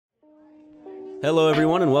Hello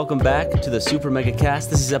everyone and welcome back to the SuperMegaCast.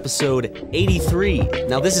 This is episode 83.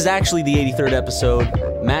 Now this is actually the 83rd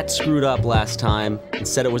episode. Matt screwed up last time and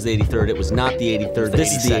said it was the 83rd. It was not the 83rd.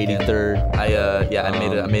 This is the 83rd.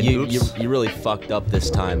 I made an oops. You really fucked up this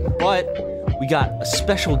time. But we got a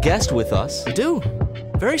special guest with us. We do.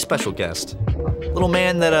 Very special guest. Little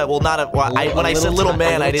man that, when I said little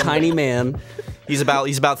man, I didn't. Tiny man. He's about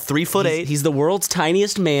 3'8". He's the world's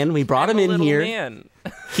tiniest man. We brought him in here. Man.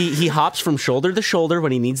 He hops from shoulder to shoulder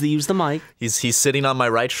when he needs to use the mic. He's sitting on my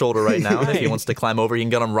right shoulder right now. If he wants to climb over, he can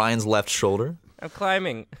get on Ryan's left shoulder. I'm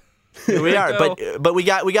climbing. Here we are, but we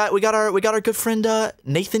got our good friend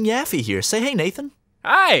Nathan Yaffe here. Say hey, Nathan.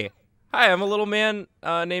 Hi, I'm a little man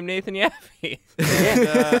named Nathan Yaffe. And,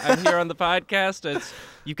 I'm here on the podcast.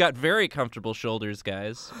 You've got very comfortable shoulders,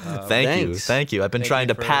 guys. Thank you. I've been trying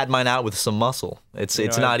to pad mine out with some muscle. It's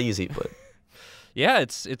not easy, but. Yeah,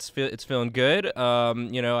 it's feeling good.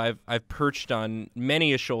 I've perched on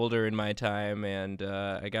many a shoulder in my time, and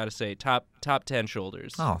I gotta say, top 10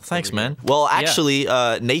 shoulders. Oh, thanks, man. Well, actually,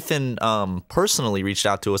 Nathan personally reached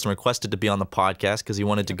out to us and requested to be on the podcast because he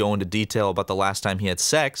wanted to go into detail about the last time he had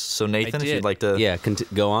sex. So, Nathan, if you'd like to,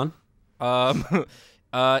 go on.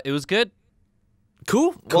 It was good.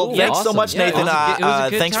 Cool. Well, thanks so much, Nathan.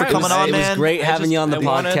 Thanks for coming on, man. It was great having you on the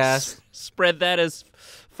podcast. Spread that as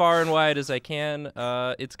far and wide as I can.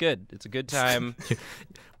 It's good. It's a good time.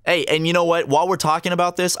 Hey, and you know what? While we're talking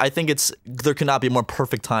about this, I think there cannot be a more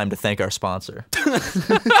perfect time to thank our sponsor.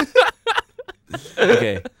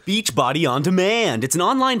 Okay. Beachbody On Demand. It's an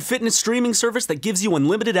online fitness streaming service that gives you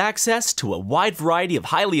unlimited access to a wide variety of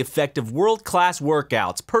highly effective world-class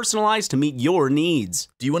workouts, personalized to meet your needs.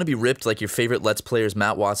 Do you want to be ripped like your favorite Let's Players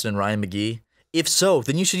Matt Watson and Ryan McGee? If so,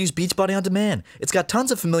 then you should use Beachbody On Demand. It's got tons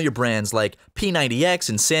of familiar brands like P90X,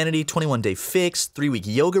 Insanity, 21 Day Fix, 3-Week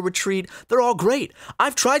Yoga Retreat. They're all great.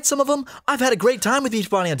 I've tried some of them. I've had a great time with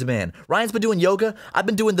Beachbody On Demand. Ryan's been doing yoga. I've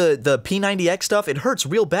been doing the P90X stuff. It hurts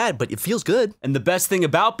real bad, but it feels good. And the best thing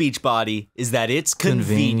about Beachbody is that it's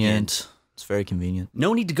convenient. It's very convenient.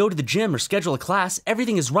 No need to go to the gym or schedule a class.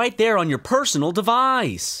 Everything is right there on your personal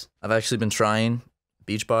device. I've actually been trying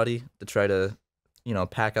Beachbody to try to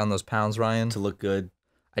pack on those pounds, Ryan. To look good.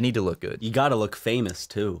 I need to look good. You gotta look famous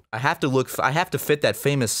too. I have to fit that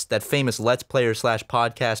famous Let's Player /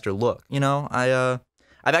 podcaster look.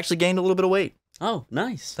 I've actually gained a little bit of weight. Oh,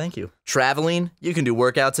 nice. Thank you. Traveling? You can do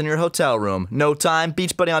workouts in your hotel room. No time.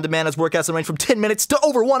 Beachbody On Demand has workouts that range from 10 minutes to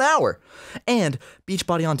over 1 hour. And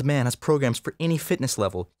Beachbody On Demand has programs for any fitness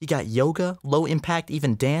level. You got yoga, low impact,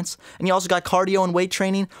 even dance. And you also got cardio and weight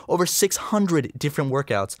training, over 600 different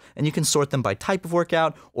workouts. And you can sort them by type of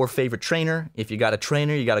workout or favorite trainer. If you got a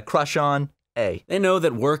trainer you got a crush on, They know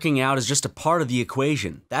that working out is just a part of the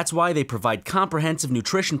equation. That's why they provide comprehensive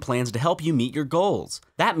nutrition plans to help you meet your goals.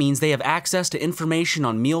 That means they have access to information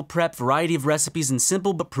on meal prep, variety of recipes, and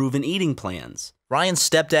simple but proven eating plans. Ryan's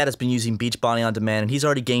stepdad has been using Beachbody On Demand, and he's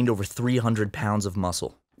already gained over 300 pounds of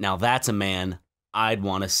muscle. Now that's a man I'd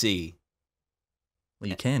want to see. Well,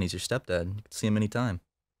 you can. He's your stepdad. You can see him anytime.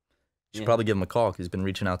 You should probably give him a call because he's been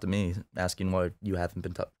reaching out to me, asking why you haven't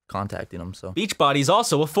been contacting him. So Beachbody's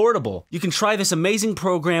also affordable. You can try this amazing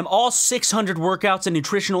program, all 600 workouts and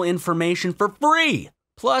nutritional information for free.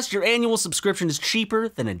 Plus, your annual subscription is cheaper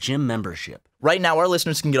than a gym membership. Right now, our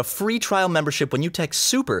listeners can get a free trial membership when you text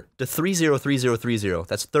SUPER to 303030.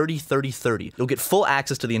 That's 303030. You'll get full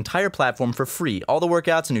access to the entire platform for free. All the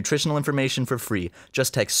workouts and nutritional information for free.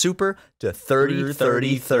 Just text SUPER to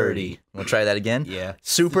 303030. Want to try that again? Yeah.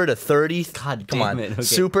 SUPER to 30. God, come on. Okay.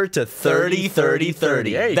 SUPER to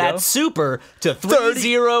 303030. There you go. That's SUPER to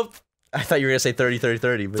 30. I thought you were gonna say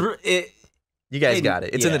 303030, but you guys got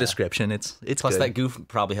it. It's in the description. It's Plus good. That goof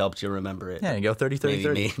probably helped you remember it. Yeah, you go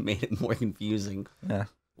 303030. Made it more confusing. Yeah.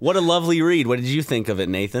 What a lovely read. What did you think of it,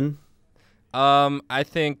 Nathan? I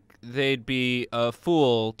think they'd be a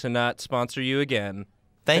fool to not sponsor you again.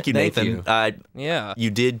 Thank you, Nathan. Yeah.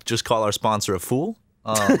 You did just call our sponsor a fool.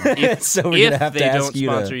 So we're gonna have they to ask don't you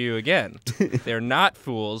sponsor you again. They're not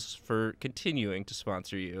fools for continuing to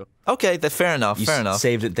sponsor you. Okay, fair enough. You fair enough.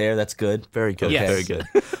 Saved it there. That's good. Very good. Yes. Very good.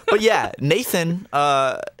 But yeah, Nathan,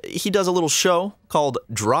 he does a little show called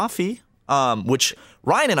Drawfee, which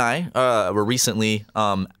Ryan and I were recently.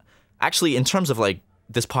 Actually, in terms of like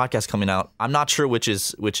this podcast coming out, I'm not sure which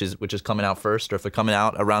is coming out first, or if they're coming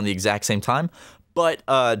out around the exact same time. But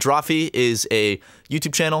Drawfee is a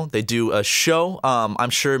YouTube channel. They do a show. I'm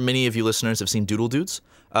sure many of you listeners have seen Doodle Dudes.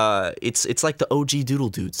 It's like the OG Doodle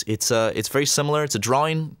Dudes. It's very similar. It's a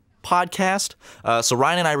drawing podcast. So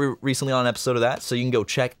Ryan and I were recently on an episode of that, so you can go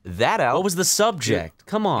check that out. What was the subject?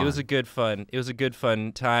 Come on. It was a good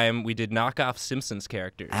fun time. We did knock off Simpsons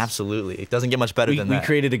characters. Absolutely. It doesn't get much better than that. We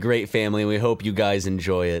created a great family, and we hope you guys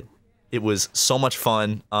enjoy it. It was so much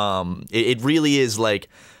fun. It really is like...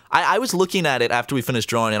 I was looking at it after we finished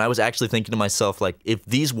drawing, and I was actually thinking to myself, like, if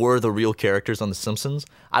these were the real characters on The Simpsons,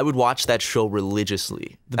 I would watch that show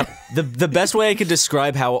religiously. The best way I could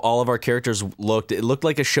describe how all of our characters looked, it looked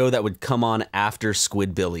like a show that would come on after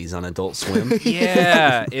Squidbillies on Adult Swim.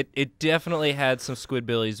 Yeah, it definitely had some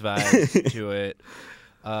Squidbillies vibes to it.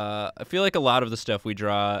 I feel like a lot of the stuff we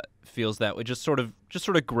draw feels that way, just sort of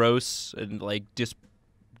gross and like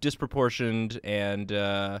disproportioned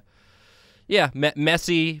and yeah,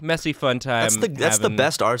 messy fun time. That's the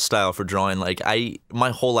best art style for drawing. Like my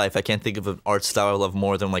whole life, I can't think of an art style I love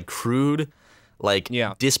more than like crude, like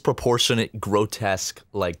disproportionate, grotesque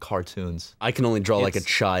like cartoons. I can only draw like a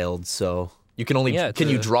child, so you can only can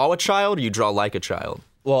you draw a child or you draw like a child?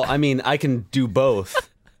 Well, I mean, I can do both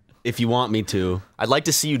if you want me to. I'd like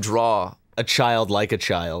to see you draw a child like a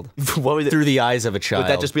child. What would through the eyes of a child.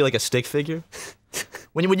 Would that just be like a stick figure?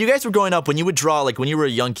 When you guys were growing up, when you would draw, like when you were a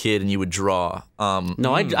young kid and you would draw.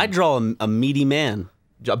 No, I draw a meaty man.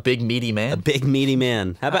 A big meaty man? A big meaty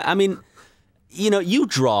man. How about, I mean, you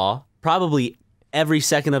draw probably every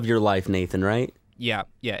second of your life, Nathan, right? Yeah,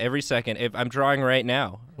 every second. If I'm drawing right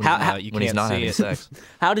now, when he's not having sex.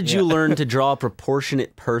 How did you learn to draw a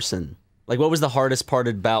proportionate person? Like, what was the hardest part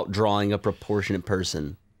about drawing a proportionate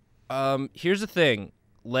person? Here's the thing.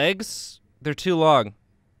 Legs, they're too long.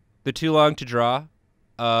 They're too long to draw.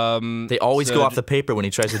 They always go off the paper when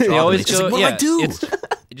he tries to draw. They always go. Like, what do I do?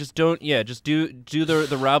 Just don't. Yeah, just do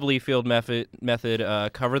the Rob Liefeld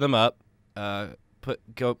method. Cover them up. Have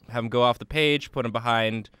them go off the page. Put them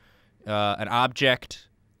behind an object.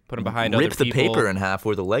 Put them behind other people. Rip the paper in half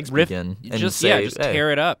where the legs begin. And just say, just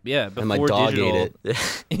tear it up. Yeah, before and my dog digital.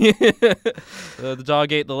 ate it. The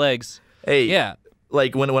dog ate the legs. Hey, yeah.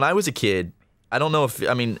 Like when I was a kid. I don't know if,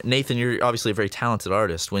 I mean, Nathan, you're obviously a very talented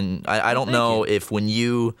artist. I don't know if when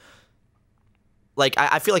you, like,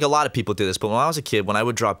 I feel like a lot of people do this, but when I was a kid, when I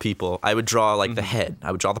would draw people, I would draw, like, the head.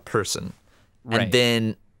 I would draw the person. Right. And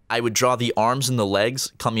then I would draw the arms and the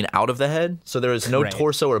legs coming out of the head. So there was no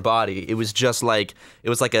torso or body. It was just like, it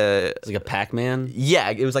was like a Pac-Man?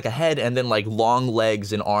 Yeah, it was like a head and then, like, long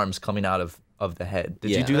legs and arms coming out of the head.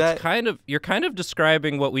 Did you do that? You're kind of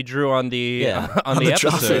describing what we drew on the on the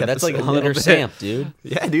episode. That's like Hunter Samp, dude.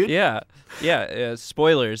 Yeah, dude. Yeah.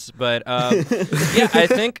 Spoilers, but yeah, I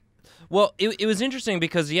think. Well, it was interesting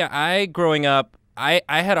because growing up, I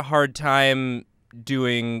had a hard time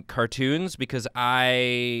doing cartoons because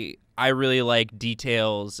I really like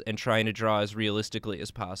details and trying to draw as realistically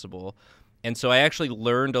as possible. And so I actually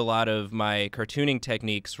learned a lot of my cartooning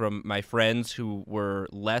techniques from my friends who were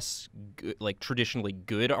less traditionally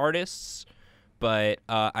good artists, but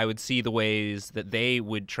I would see the ways that they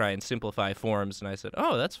would try and simplify forms, and I said,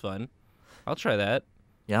 "Oh, that's fun. I'll try that."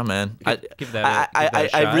 Yeah, man. Give that a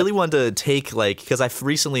shot. I really wanted to take, because I've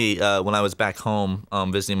recently, when I was back home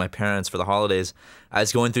visiting my parents for the holidays, I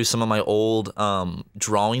was going through some of my old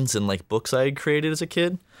drawings and books I had created as a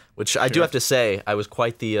kid. Which I do have to say, I was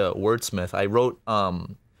quite the wordsmith. I wrote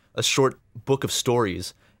a short book of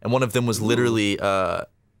stories, and one of them was literally,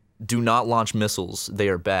 "Do not launch missiles; they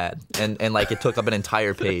are bad," and it took up an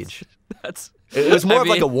entire page. It was more of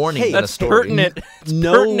like a warning than a story. Pertinent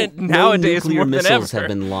nowadays nuclear more than missiles ever. have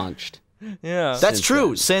been launched. Yeah, that's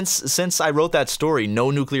true. Since I wrote that story,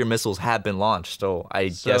 no nuclear missiles have been launched. So I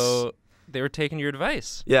guess. They were taking your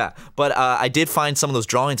advice. Yeah, but I did find some of those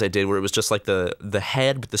drawings I did where it was just like the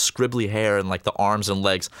head with the scribbly hair and like the arms and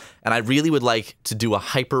legs, and I really would like to do a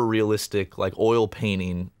hyper realistic oil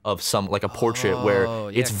painting of a portrait where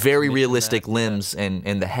it's very realistic limbs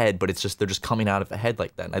and the head, but they're just coming out of the head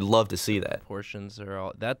like that. And I'd love to see that. Portions are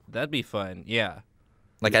all that'd be fun. Yeah.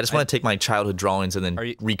 I just want to take my childhood drawings and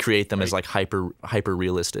then recreate them as hyper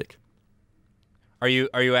realistic. Are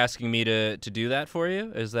you asking me to do that for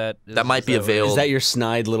you? That might be a veiled? Is that your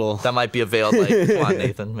snide little? That might be a veiled. Come on,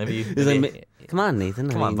 Nathan. Come on,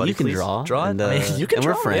 Nathan. Come on, buddy. You can please. draw. Draw it. And, you can and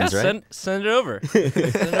draw. We're friends, right? Send it over. Send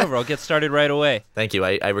it over. I'll get started right away. Thank you.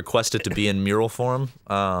 I request it to be in mural form.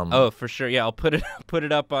 Oh, for sure. Yeah, I'll put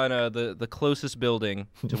it up on the closest building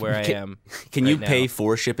to where I am. Can you pay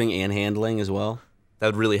for shipping and handling as well? That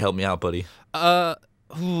would really help me out, buddy.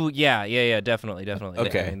 Yeah, definitely.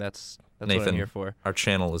 Okay. I mean, that's Nathan, what I'm here for. Our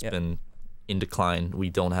channel has been in decline.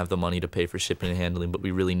 We don't have the money to pay for shipping and handling, but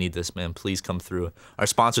we really need this, man. Please come through. Our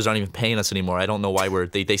sponsors aren't even paying us anymore. I don't know why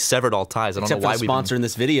they severed all ties. I don't know why Except for the sponsor in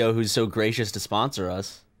this video who's so gracious to sponsor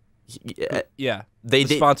us. Yeah. They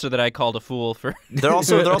sponsor that I called a fool for. They're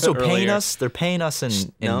also paying earlier. us. They're paying us in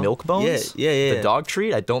milk bones. Yeah. The dog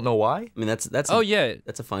treat. I don't know why. I mean, that's that's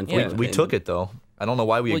a fine Yeah. point. We took it though. I don't know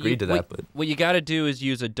why we agreed to that, but what you got to do is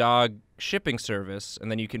use a dog shipping service,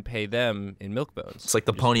 and then you can pay them in milk bones. it's like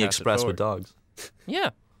the You just Pony pass it Express forward. with dogs. Yeah.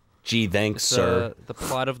 Gee, thanks, It's, sir. the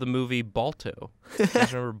plot of the movie Balto. You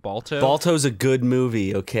guys remember Balto? Balto's a good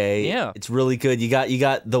movie, okay? Yeah. It's really good. You got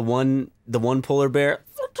the one polar bear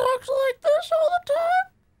that talks like this all the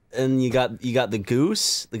time. And you got the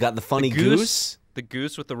goose. They got the funny goose. The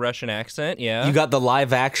goose with the Russian accent, yeah. You got the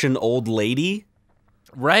live action old lady.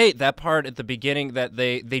 Right, that part at the beginning that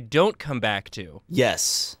they don't come back to.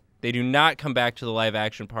 Yes. They do not come back to the live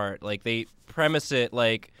action part. Like, they premise it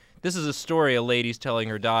like this is a story a lady's telling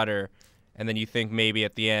her daughter, and then you think maybe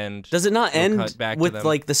at the end. Does it not they'll end cut back to with them.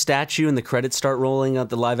 like the statue and the credits start rolling up,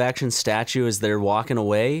 the live action statue as they're walking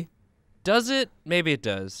away? Does it? Maybe it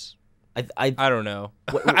does. I don't know.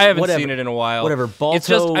 I haven't whatever. seen it in a while. Whatever. It's just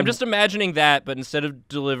Balto- I'm just imagining that, but instead of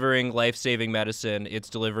delivering life-saving medicine, it's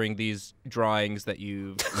delivering these drawings that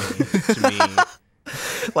you've made to me.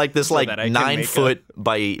 Like this, So like that I can 9 make foot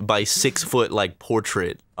by 6 foot like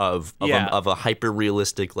portrait of a hyper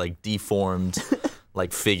realistic like deformed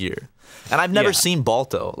like figure. And I've never Yeah. seen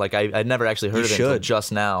Balto. Like I'd never actually heard You of it until should.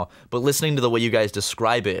 just now. But listening to the way you guys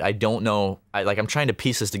describe it, I don't know. I'm trying to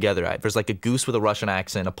piece this together. There's like a goose with a Russian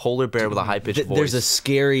accent, a polar bear with a high pitched voice. There's a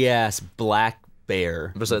scary ass black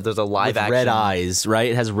bear. There's a live with action red eyes,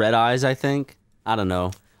 right? It has red eyes, I think. I don't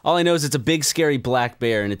know. All I know is it's a big scary black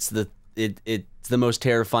bear, and it's the most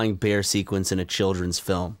terrifying bear sequence in a children's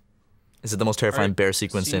film. Is it the most terrifying bear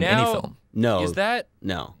sequence See, in any now- film? No. Is that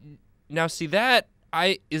No. now? See that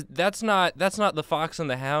that's not the Fox and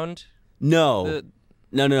the Hound. No.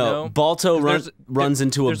 No. No? Balto 'Cause runs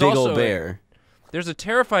into a there's big also old bear. There's a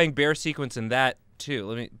terrifying bear sequence in that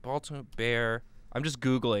too. Balto bear. I'm just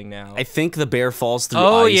googling now. I think the bear falls through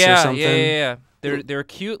Oh ice yeah, or something. yeah. They're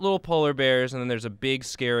cute little polar bears, and then there's a big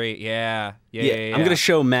scary. Yeah. I'm gonna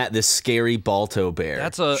show Matt this scary Balto bear.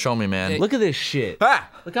 That's a. Show me, man. Look at this shit. Ah!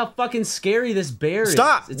 Look how fucking scary this bear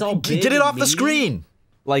Stop! is. It's all big Get it and off the meaty. screen.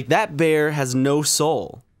 Like that bear has no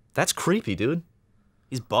soul. That's creepy, dude.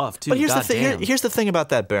 He's buff too. But here's the Goddamn. thing. Here's the thing about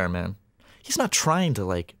that bear, man. He's not trying to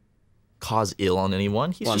like cause ill on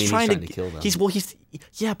anyone. He's Well, I just mean, he's trying trying to kill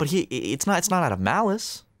them. But it's not out of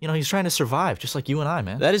malice. You know, he's trying to survive, just like you and I,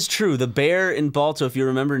 man. That is true. The bear in Balto, if you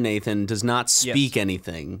remember, Nathan, does not speak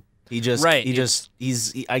anything. He just, Right,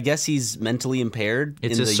 I guess he's mentally impaired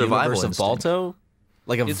It's in his the survival universe of instinct. Balto,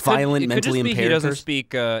 like a It violent, could mentally just be impaired he doesn't person.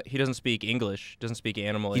 speak. He doesn't speak English. Doesn't speak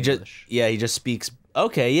animal He English. just speaks.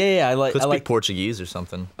 Okay, yeah. I Could like. speak Portuguese or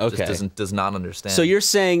something. Okay. Just does not understand. So you're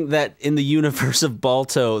saying that in the universe of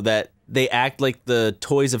Balto, that they act like the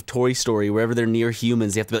toys of Toy Story. Wherever they're near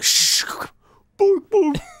humans, they have to be like, shh.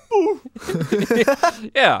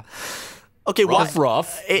 Yeah. okay,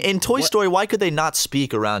 Rough. In Toy Story, why could they not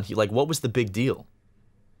speak around here? Like, what was the big deal?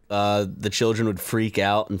 The children would freak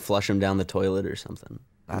out and flush them down the toilet or something.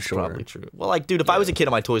 I'm That's sure. probably true. Well, like, dude, if I was a kid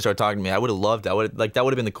and my toys started talking to me, I would have loved it. That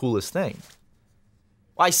would have been the coolest thing.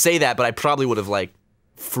 Well, I say that, but I probably would have like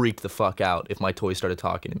freaked the fuck out if my toys started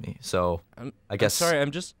talking to me. So I guess. I'm sorry.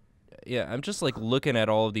 I'm just like looking at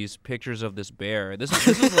all of these pictures of this bear. This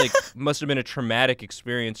is like must have been a traumatic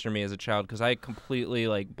experience for me as a child because I completely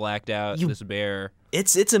like blacked out this bear.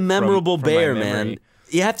 It's a memorable from my bear, memory. man.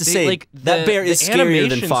 You have to say Like, that bear is the scarier than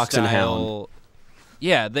animation Fox and Hound. style-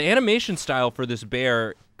 Yeah, the animation style for this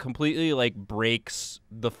bear completely like breaks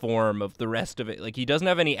the form of the rest of it. Like he doesn't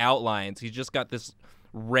have any outlines. He's just got this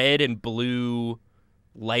red and blue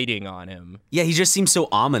lighting on him. Yeah, he just seems so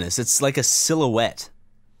ominous. It's like a silhouette.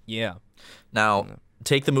 Yeah. Now,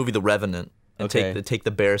 take the movie The Revenant and Okay. take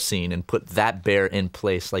the bear scene and put that bear in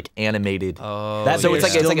place, like animated. Oh, That So bear's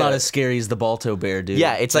it's like- still not as scary as the Balto bear, dude.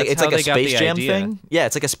 Yeah, it's like That's it's like how a they got the Space Jam idea. thing. Yeah,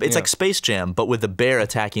 it's like Space Jam, but with the bear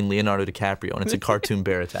attacking Leonardo DiCaprio, and it's a cartoon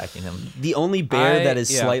bear attacking him. The only bear that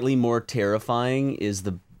is yeah. slightly more terrifying is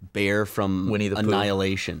the bear from Winnie the Pooh.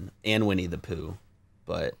 Annihilation and Winnie the Pooh.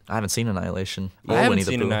 But I haven't seen Annihilation. I or haven't Winnie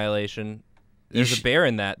the seen Pooh. Annihilation. There's a bear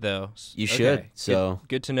in that though. You Okay. should, so-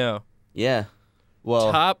 good to know. yeah.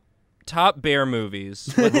 Well, Top bear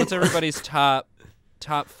movies. What's everybody's top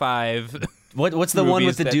 5? what's the one with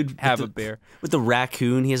movies the that dude have with a bear? with the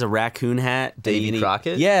raccoon? He has a raccoon hat. Davy And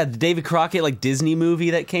Crockett? Yeah, the Davy Crockett like Disney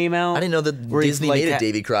movie that came out. I didn't know that Where he's Disney like made a ha-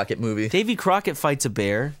 Davy Crockett movie. Davy Crockett fights a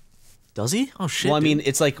bear. Does he? Oh shit. Well, I dude. mean,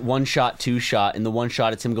 it's like one shot, two shot. In the one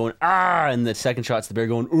shot, it's him going ah, and the second shot, it's the bear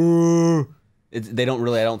going ooh. They don't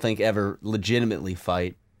really, I don't think, ever legitimately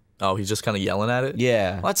fight. Oh, he's just kind of yelling at it?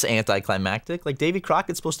 Yeah. Well, that's anticlimactic. Like, Davy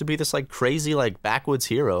Crockett's supposed to be this, like, crazy, like, backwoods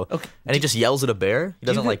hero. Okay. And he just yells at a bear? He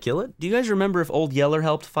doesn't, like, kill it? Do you guys remember if Old Yeller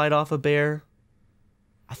helped fight off a bear?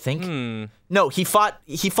 I think. No, he fought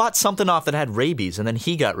something off that had rabies, and then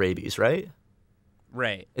he got rabies, right?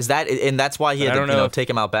 Right. Is that, and that's why he had to, take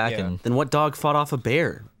him out back and. Then what dog fought off a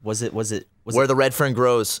bear? Was it Where the red fern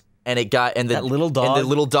grows, and it got, and that little dog? And the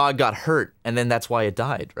little dog got hurt, and then that's why it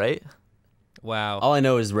died, right? Wow. All I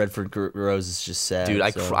know is Redford Rose is just sad.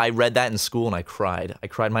 Dude, so. I read that in school and I cried. I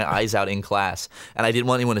cried my eyes out in class, and I didn't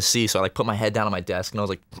want anyone to see, so I like put my head down on my desk and I was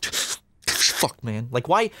like, "Fuck, man! Like,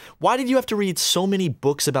 why did you have to read so many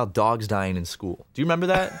books about dogs dying in school? Do you remember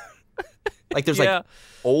that? Like, there's like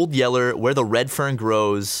Old Yeller, Where the Red Fern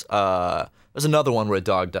Grows. There's another one where a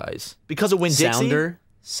dog dies because of Winn-Dixie.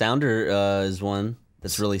 Sounder is one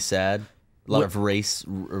that's really sad. A lot of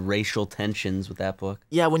racial tensions with that book.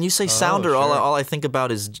 Yeah, when you say sounder, sure. all I think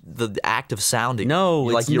about is the act of sounding. No,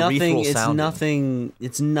 like it's nothing. urethral sounding.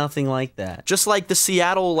 It's nothing like that. Just like the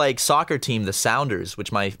Seattle like soccer team, the Sounders,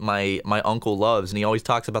 which my uncle loves, and he always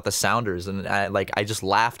talks about the Sounders, and I just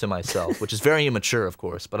laugh to myself, which is very immature, of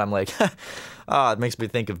course. But I'm like, it makes me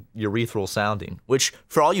think of urethral sounding. Which,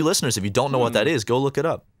 for all you listeners, if you don't know what that is, go look it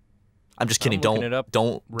up. I'm just kidding. I'm looking it up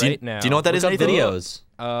now. Do you know what that is? Look up Nathan? videos.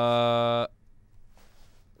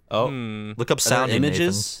 Look up sounding.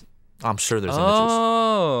 Images. Nathan. I'm sure there's images.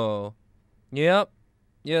 Oh. Yep.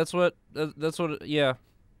 Yeah, that's what. Yeah.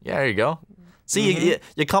 Yeah, there you go. See,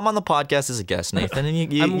 you come on the podcast as a guest, Nathan,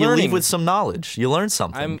 and you leave with some knowledge. You learn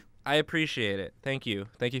something. I appreciate it. Thank you.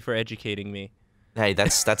 Thank you for educating me. Hey,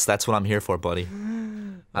 that's what I'm here for, buddy.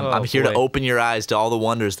 I'm here to open your eyes to all the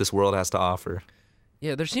wonders this world has to offer.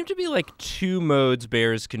 Yeah, there seem to be like two modes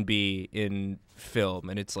bears can be in film,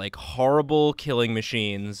 and it's like horrible killing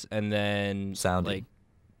machines, and then sounding.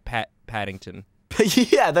 Like Paddington.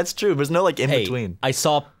 Yeah, that's true. There's no like in between. I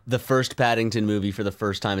saw the first Paddington movie for the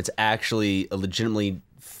first time. It's actually a legitimately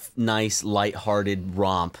nice, lighthearted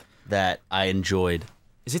romp that I enjoyed.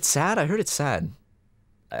 Is it sad? I heard it's sad.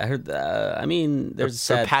 I heard. I mean, there's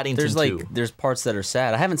sad. Paddington there's 2. There's parts that are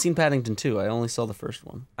sad. I haven't seen Paddington 2. I only saw the first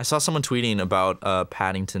one. I saw someone tweeting about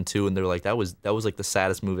Paddington 2, and they were like, "That was like the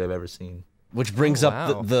saddest movie I've ever seen." Which brings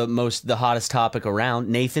up the hottest topic around.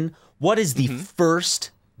 Nathan, what is the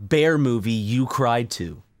first bear movie you cried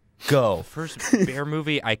to? Go. The first bear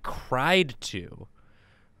movie I cried to.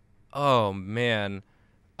 Oh man,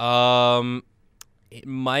 it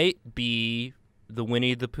might be the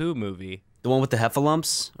Winnie the Pooh movie. The one with the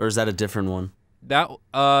heffalumps, or is that a different one? That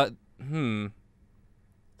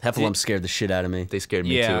Heffalumps scared the shit out of me. They scared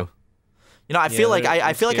me too. You know, I feel like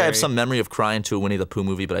I feel like I have some memory of crying to a Winnie the Pooh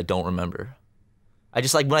movie, but I don't remember. I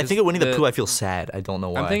just like when I think of Winnie the Pooh, I feel sad. I don't know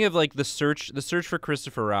why. I'm thinking of like the search for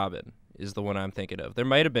Christopher Robin is the one I'm thinking of. There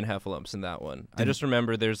might have been heffalumps in that one. I just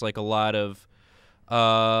remember there's like a lot of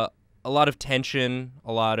tension,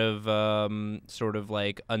 a lot of sort of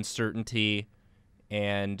like uncertainty.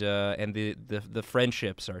 And the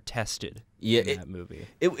friendships are tested in that movie.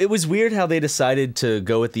 It was weird how they decided to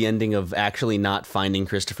go with the ending of actually not finding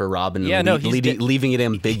Christopher Robin and leaving it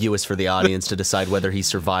ambiguous for the audience to decide whether he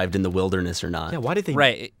survived in the wilderness or not. Yeah, why did they?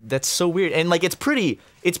 Right. That's so weird. And like it's pretty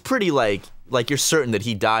like you're certain that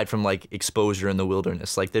he died from like exposure in the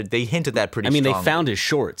wilderness. Like they hinted that pretty strongly. They found his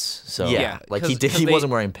shorts. So yeah like he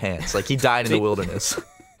wasn't wearing pants. Like he died in the wilderness.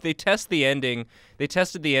 They tested the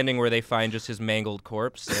ending where they find just his mangled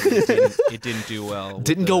corpse. And it didn't do well.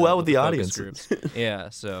 Didn't go well with the audience. Yeah,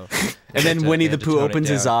 so. And then Winnie the Pooh opens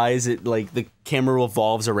his eyes. It like the camera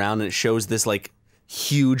revolves around and it shows this like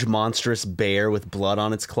huge monstrous bear with blood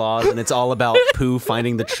on its claws, and it's all about Pooh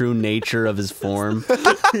finding the true nature of his form.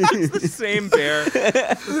 It's the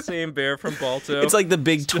same bear from Balto. It's like the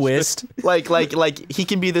big twist. like he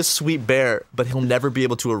can be this sweet bear, but he'll never be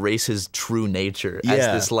able to erase his true nature as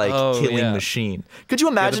this like killing machine. Could you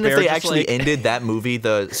imagine if they actually ended that movie,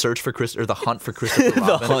 the search for Chris or the hunt for Christopher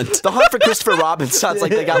Robin? The hunt for Christopher Robin sounds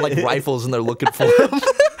like they got like rifles and they're looking for him.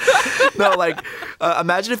 No, like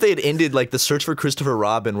imagine if they had ended like the search for Christopher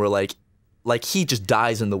Robin, where like he just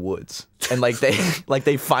dies in the woods, and like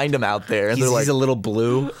they find him out there, and they're like he's a little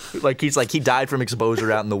blue, like he died from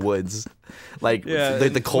exposure out in the woods, like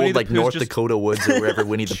the cold like North Dakota woods or wherever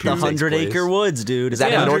Winnie the Pooh. The 100-acre woods, dude. Is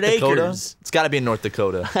that in North Dakota? Acres. It's got to be in North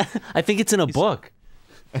Dakota. I think it's in a book.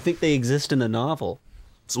 I think they exist in a novel.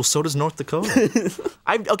 Well, so does North Dakota.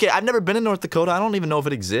 I've never been in North Dakota. I don't even know if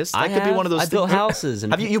it exists. That could be one of those. I built houses.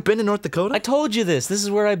 Have you been to North Dakota? I told you this. This is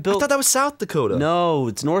where I built. I thought that was South Dakota. No,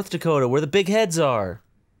 it's North Dakota, where the big heads are.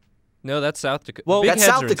 No, that's South Dakota. Well, that's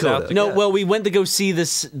South Dakota. No, well, we went to go see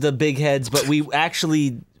the big heads, but we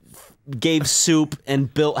actually gave soup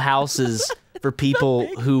and built houses for people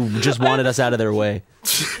who just wanted us out of their way.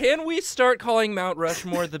 Can we start calling Mount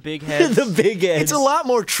Rushmore the big heads? The big heads. It's a lot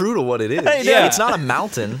more true to what it is. Yeah. It's not a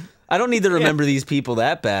mountain. I don't need to remember these people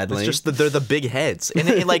that badly. It's just that they're the big heads.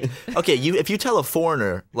 And like, okay, if you tell a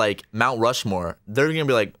foreigner, like, Mount Rushmore, they're going to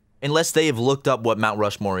be like, unless they have looked up what Mount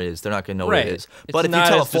Rushmore is, they're not going to know what it is. But if you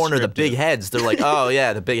tell a foreigner the big heads, they're like, oh,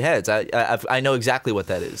 yeah, the big heads. I know exactly what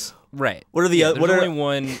that is. Right. What are the there's only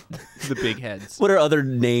one, the big heads. What are other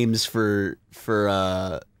names for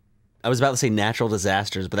I was about to say natural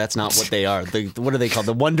disasters, but that's not what they are. What are they called?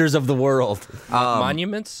 The wonders of the world.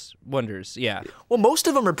 Monuments? Wonders, yeah. Well, most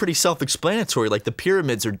of them are pretty self-explanatory. Like the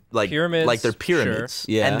pyramids are like they're pyramids.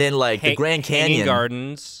 Sure. Yeah. And then like the Grand Canyon. Hanging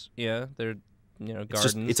gardens. Yeah, they're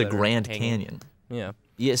gardens. It's a Grand Canyon. Yeah.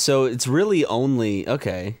 Yeah, so it's really only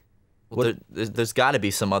okay. Well, there's got to be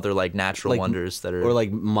some other like natural wonders that are or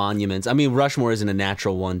like monuments. I mean, Rushmore isn't a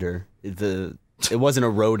natural wonder. It wasn't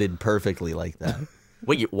eroded perfectly like that.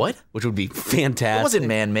 Wait, what? Which would be fantastic. It wasn't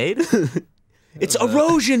man-made. It's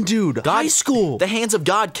erosion, dude. High school. The hands of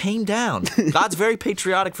God came down. God's very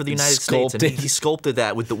patriotic for the United States, and he sculpted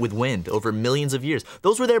that with wind over millions of years.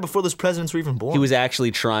 Those were there before those presidents were even born. He was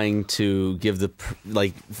actually trying to give the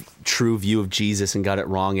true view of Jesus and got it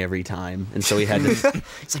wrong every time, and so he had to.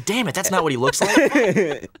 He's like, damn it, that's not what he looks like.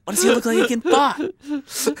 What does he look like again? Bah!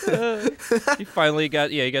 He finally got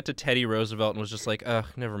to Teddy Roosevelt and was just like, ugh,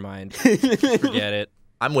 never mind, forget it.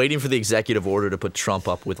 I'm waiting for the executive order to put Trump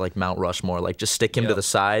up with like Mount Rushmore, like just stick him to the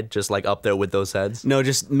side, just like up there with those heads. No,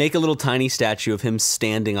 just make a little tiny statue of him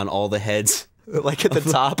standing on all the heads, like at the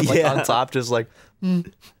top, like on top, just like.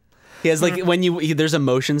 He has like there's a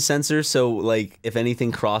motion sensor, so like if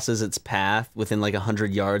anything crosses its path within like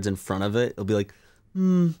 100 yards in front of it, it'll be like,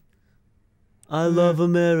 I love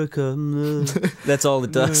America. That's all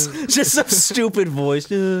it does. Just some stupid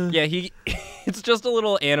voice. Yeah, it's just a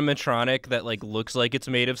little animatronic that like looks like it's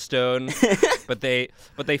made of stone, but they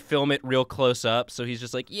film it real close up, so he's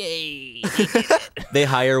just like, yay. They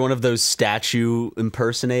hire one of those statue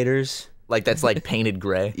impersonators. Like that's like painted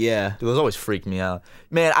gray. Yeah. Dude, those always freak me out.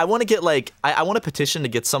 Man, I want to get like I want a petition to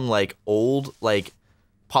get some like old like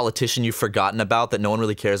politician you've forgotten about that no one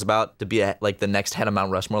really cares about to be like the next head of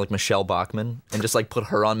Mount Rushmore, like Michelle Bachmann, and just like put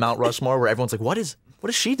her on Mount Rushmore where everyone's like, what is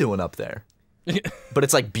she doing up there? But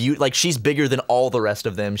it's like like she's bigger than all the rest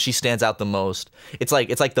of them. She stands out the most. It's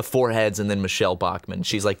like the four heads and then Michelle Bachmann.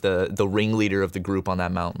 She's like the ringleader of the group on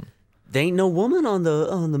that mountain. There ain't no woman on the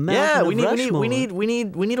mountain. Yeah, we Rushmore.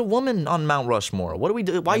 need a woman on Mount Rushmore. What do we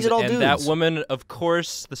do? Why is it all dudes? And that woman, of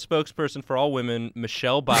course, the spokesperson for all women,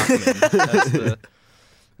 Michelle Bachmann.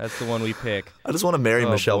 That's the one we pick. I just want to marry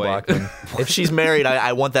Michelle Bachmann. If she's married,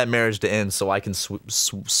 I want that marriage to end so I can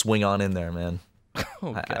swing on in there, man.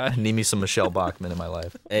 Oh, God. I need me some Michelle Bachmann in my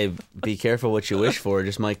life. Hey, be careful what you wish for. It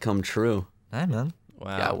just might come true. Hey, man.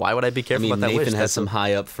 Wow. Yeah, why would I be careful about that Nathan wish? has some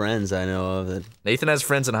high up friends I know of. That... Nathan has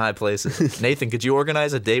friends in high places. Nathan, could you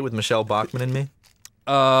organize a date with Michelle Bachmann and me?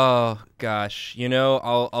 Oh gosh,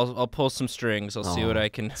 I'll pull some strings. I'll see what I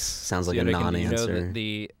can. Sounds like a non-answer.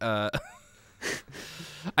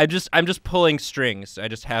 I'm just pulling strings. I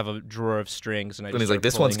just have a drawer of strings, and he's like,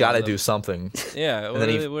 this one's got to do something. Yeah, where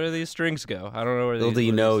do these strings go? I don't know where. Little do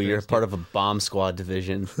you know, you're part of a bomb squad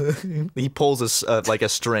division. He pulls like a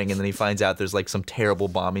string, and then he finds out there's like some terrible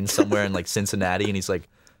bombing somewhere in like Cincinnati, and he's like,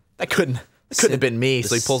 that couldn't have been me.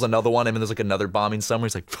 So he pulls another one, and then there's like another bombing somewhere.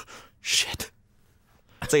 He's like, shit.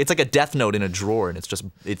 It's like a death note in a drawer, and it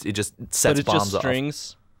just sets bombs off.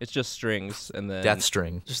 Strings. It's just strings, and then Death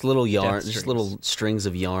string. Just little yarn, just little strings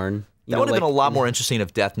of yarn. That would have been a lot more interesting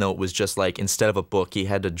if Death Note was just like, instead of a book, he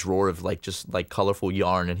had a drawer of like just like colorful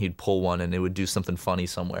yarn, and he'd pull one, and it would do something funny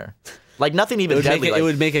somewhere. Like nothing even deadly. It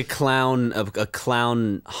would make a clown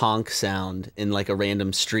honk sound in like a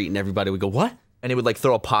random street, and everybody would go, "What?" And it would like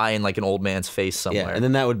throw a pie in like an old man's face somewhere. Yeah, and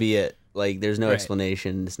then that would be it. Like, there's no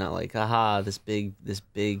explanation. It's not like, aha, this big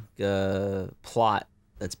plot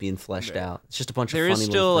that's being fleshed out. It's just a bunch of funny little things. There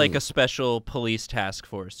is still like a special police task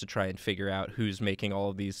force to try and figure out who's making all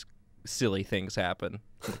of these silly things happen.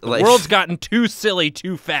 The world's gotten too silly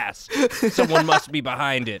too fast. Someone must be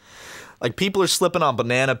behind it. Like, people are slipping on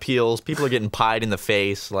banana peels. People are getting pied in the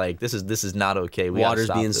face. Like, this is not okay.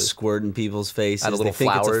 Water's being squirted in people's faces. Out of little they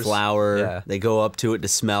think flowers. It's a flower. Yeah. They go up to it to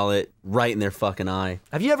smell it right in their fucking eye.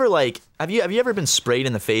 Have you ever been sprayed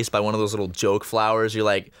in the face by one of those little joke flowers? You're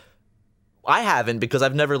like, I haven't, because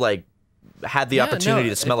I've never like had the opportunity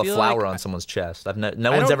to smell a flower on someone's chest.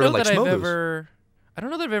 No one's ever been like, smoke those. I don't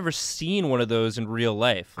know that I've ever seen one of those in real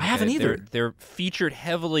life. I haven't either. They're featured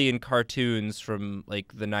heavily in cartoons from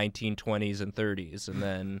like the 1920s and 30s, and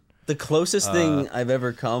then The closest thing I've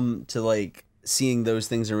ever come to like seeing those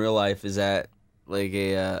things in real life is at like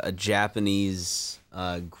a Japanese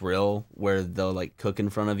grill where they'll like cook in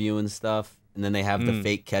front of you and stuff, and then they have the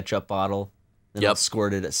fake ketchup bottle. Then they'll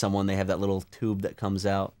squirt it at someone. They have that little tube that comes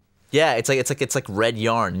out. Yeah, it's like red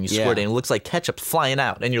yarn, and you squirt it, and it looks like ketchup's flying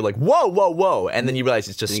out, and you're like, whoa, whoa, whoa, and then you realize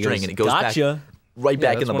it's just string, and it goes back right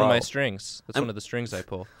back in the bottle. That's one of my strings. That's one of the strings I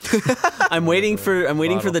pull. I'm waiting for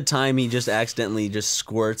the time he just accidentally just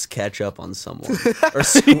squirts ketchup on someone, or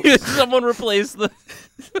someone replace the.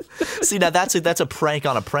 See, now that's a prank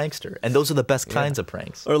on a prankster, and those are the best kinds of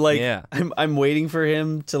pranks. Or like, I'm waiting for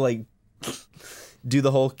him to like do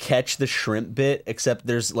the whole catch the shrimp bit, except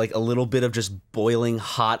there's like a little bit of just boiling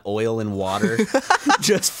hot oil and water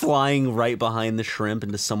just flying right behind the shrimp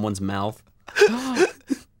into someone's mouth.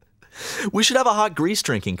 We should have a hot grease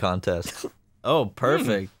drinking contest. Oh,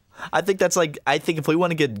 perfect. I think if we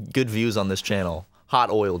want to get good views on this channel,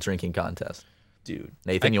 hot oil drinking contest. Dude,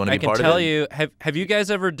 Nathan, you want to be part of it? I can tell you, have you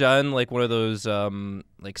guys ever done like one of those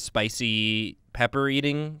like spicy pepper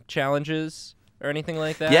eating challenges or anything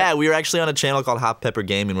like that? Yeah, we were actually on a channel called Hot Pepper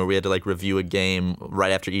Gaming where we had to like review a game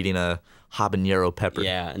right after eating a habanero pepper.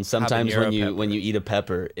 Yeah, and sometimes when you eat a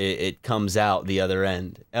pepper, it comes out the other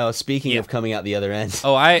end. Oh, speaking of coming out the other end.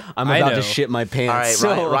 Oh, I'm about to shit my pants.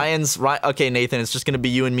 All right, okay, Nathan, it's just gonna be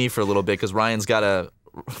you and me for a little bit because Ryan's got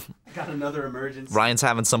another emergency. Ryan's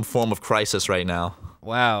having some form of crisis right now.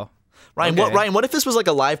 Wow. Ryan, what if this was like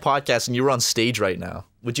a live podcast and you were on stage right now?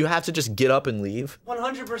 Would you have to just get up and leave?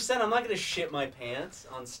 100%. I'm not gonna shit my pants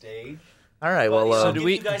on stage. All right, well, so do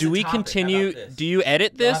we continue? Do you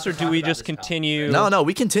edit this, or do we just continue? No,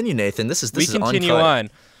 we continue, Nathan. This is uncut. We continue on,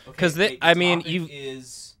 because I mean,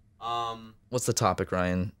 What's the topic,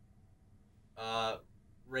 Ryan?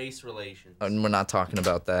 Race relations. We're not talking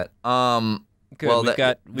about that. Good. Well,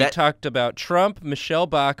 we talked about Trump, Michelle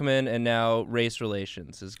Bachmann, and now race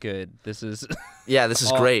relations is good. This is this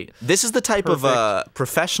is great. This is the type of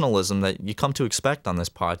professionalism that you come to expect on this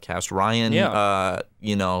podcast. Ryan,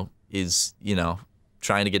 is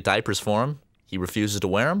trying to get diapers for him. He refuses to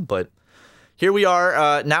wear them, but here we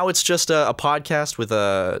are. Now it's just a podcast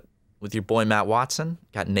with your boy Matt Watson.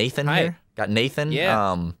 Got Nathan here. Got Nathan.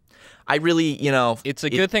 Yeah. I really, it's a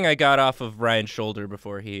good thing I got off of Ryan's shoulder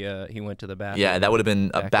before he went to the bathroom. Yeah, that would have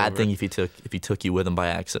been a bad thing if he took you with him by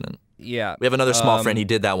accident. Yeah. We have another small friend. He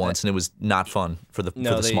did that once, and it was not fun for the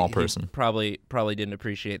small person. He probably didn't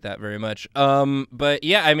appreciate that very much. But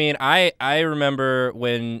yeah, I mean, I remember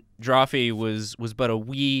when Drawfee was but a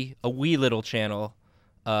wee little channel,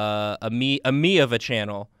 a me of a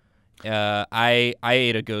channel. I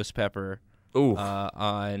ate a ghost pepper. Ooh.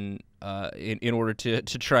 In order to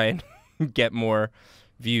try and get more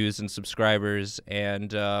views and subscribers,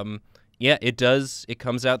 and it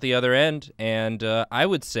comes out the other end, and I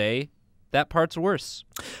would say that part's worse.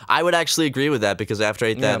 I would actually agree with that, because after I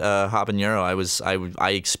ate that habanero, I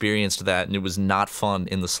experienced that, and it was not fun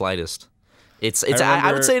in the slightest.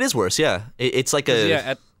 I would say it is worse. Yeah, it's like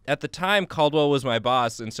At the time, Caldwell was my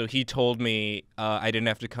boss, and so he told me I didn't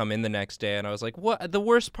have to come in the next day, and I was like, what? The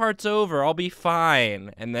worst part's over. I'll be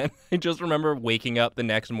fine. And then I just remember waking up the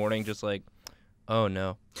next morning just like, oh,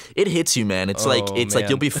 no. It hits you, man. It's like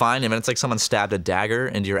you'll be fine, and then it's like someone stabbed a dagger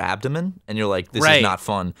into your abdomen, and you're like, this is not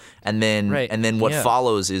fun. And then what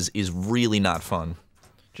follows is really not fun.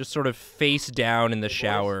 Just sort of face down in the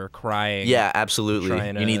shower, crying. Yeah, absolutely.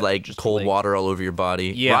 You need like cold water all over your body.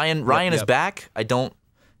 Yeah. Ryan is back. I don't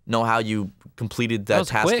know how you completed that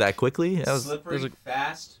task that quickly. That was slippery,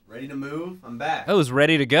 fast, ready to move. I'm back. I was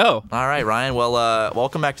ready to go. All right, Ryan. Well,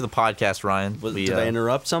 welcome back to the podcast, Ryan. Did I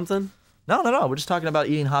interrupt something? No. We're just talking about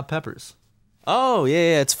eating hot peppers. Oh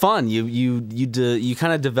yeah, it's fun. You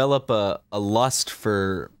kind of develop a lust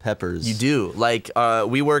for peppers. You do. Like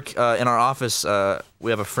we work in our office. We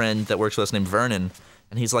have a friend that works with us named Vernon.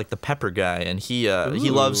 And he's like the pepper guy, and he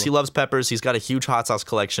loves peppers. He's got a huge hot sauce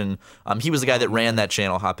collection. He was the guy that ran that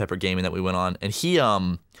channel, Hot Pepper Gaming, that we went on, and he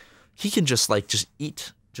can just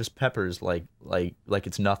eat peppers like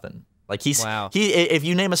it's nothing. Like if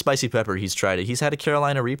you name a spicy pepper, he's tried it. He's had a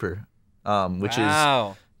Carolina Reaper, which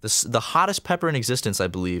is the hottest pepper in existence, I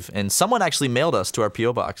believe. And someone actually mailed us to our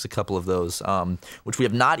P.O. box a couple of those, which we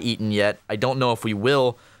have not eaten yet. I don't know if we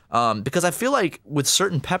will. Because I feel like with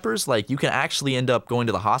certain peppers, like you can actually end up going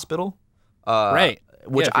to the hospital. Right.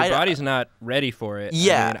 Which if your body's not ready for it.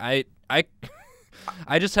 Yeah. I mean,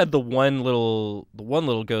 I just had the one little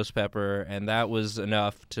ghost pepper, and that was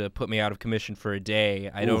enough to put me out of commission for a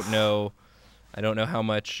day. I don't know how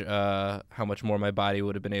much more my body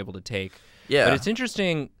would have been able to take. Yeah. But it's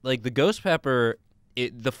interesting. Like the ghost pepper,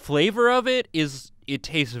 the flavor of it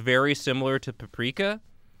tastes very similar to paprika.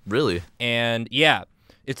 Really? And yeah,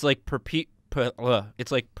 it's like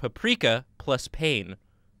it's like paprika plus pain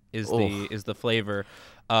is the flavor.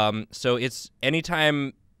 So it's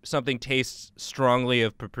anytime something tastes strongly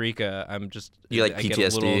of paprika, I like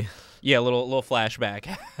PTSD. Get a little flashback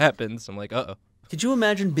happens. I'm like, uh-oh. Could you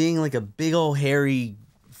imagine being like a big old hairy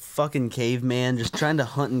fucking caveman just trying to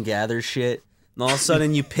hunt and gather shit, and all of a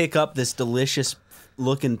sudden you pick up this delicious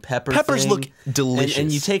looking Peppers thing, look delicious,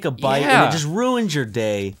 and you take a bite and it just ruins your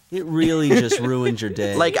day. It really just ruins your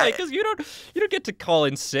day. Like, because you don't get to call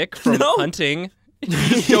in sick from hunting. You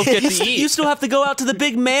just don't get to eat. You still have to go out to the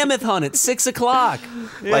big mammoth hunt at 6 o'clock.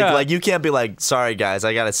 Yeah. Like you can't be like, sorry guys,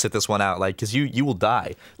 I gotta sit this one out, like, because you will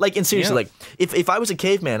die. Like, and seriously, like, if I was a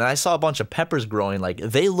caveman and I saw a bunch of peppers growing, like,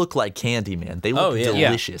 they look like candy, man. They look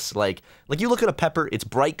delicious. Like you look at a pepper, it's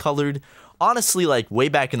bright colored. Honestly, like, way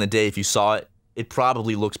back in the day, if you saw it, it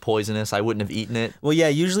probably looks poisonous. I wouldn't have eaten it. Well, yeah,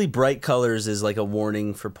 usually bright colors is like a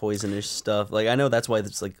warning for poisonous stuff. Like, I know that's why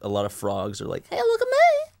there's like a lot of frogs are like, hey, look at me.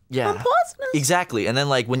 Yeah, I'm poisonous. Exactly. And then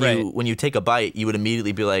like when you take a bite, you would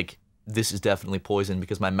immediately be like, this is definitely poison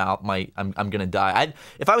because my mouth I'm gonna die.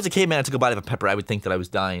 If I was a caveman and I took a bite of a pepper, I would think that I was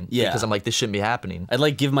dying. Yeah. Because I'm like, this shouldn't be happening. I'd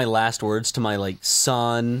like give my last words to my like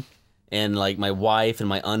son and like my wife and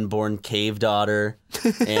my unborn cave daughter,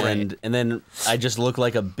 and then I just look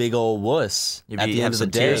like a big old wuss at the end of the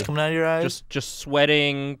day. Tears coming out of your eyes. Just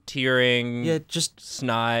sweating, tearing. Yeah, just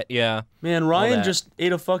snot. Yeah. Man, Ryan just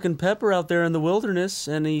ate a fucking pepper out there in the wilderness,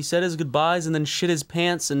 and he said his goodbyes, and then shit his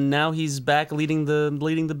pants, and now he's back leading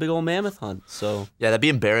the big old mammoth hunt. So yeah, that'd be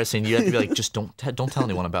embarrassing. You have to be like, just don't tell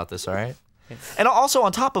anyone about this, all right? And also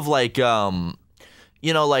on top of like, you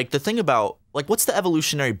know, like the thing about like, what's the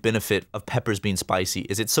evolutionary benefit of peppers being spicy?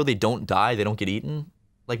 Is it so they don't die, they don't get eaten?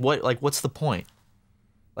 Like what? Like what's the point?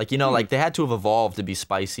 Like, you know, like they had to have evolved to be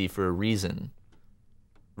spicy for a reason,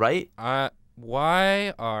 right?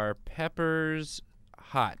 Why are peppers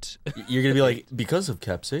hot? You're gonna be like, because of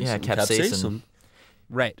capsaicin. Yeah, capsaicin.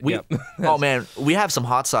 Right. Oh man, we have some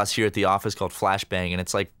hot sauce here at the office called Flashbang, and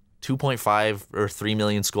it's like 2.5 or 3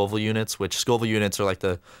 million Scoville units, which Scoville units are like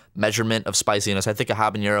the measurement of spiciness. I think a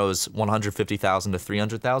habanero is 150,000 to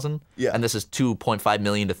 300,000. Yeah. And this is 2.5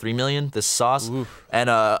 million to 3 million, this sauce. Oof.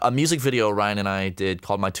 And a music video Ryan and I did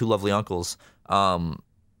called My Two Lovely Uncles.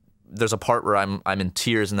 There's a part where I'm in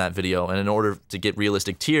tears in that video, and in order to get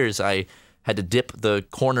realistic tears, I had to dip the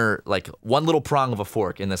corner, like one little prong of a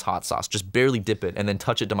fork in this hot sauce, just barely dip it, and then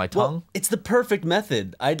touch it to my tongue. Well, it's the perfect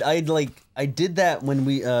method. I did that when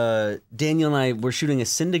we Daniel and I were shooting a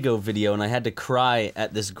Syndigo video, and I had to cry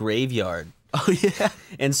at this graveyard. Oh yeah.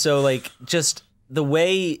 And so like just the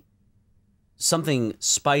way something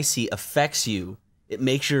spicy affects you, it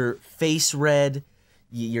makes your face red,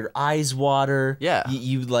 your eyes water. Yeah.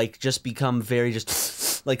 You like just become very just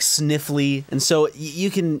like sniffly, and so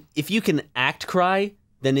you can, if you can act cry,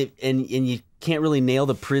 then and you can't really nail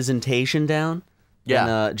the presentation down. Yeah,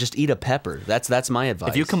 then, just eat a pepper. That's my advice.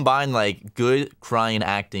 If you combine like good crying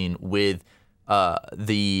acting with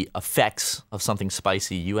the effects of something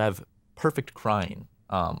spicy, you have perfect crying.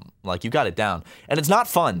 Like you got it down, and it's not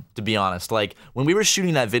fun, to be honest. Like when we were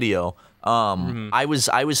shooting that video, I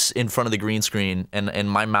was in front of the green screen, and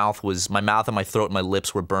my mouth and my throat and my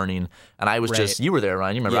lips were burning, and I was just, you were there,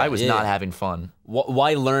 Ryan, you remember, I was not having fun.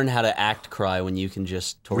 Why learn how to act cry when you can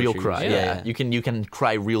just torture real cry? Yeah. You can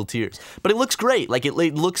cry real tears, but it looks great. Like it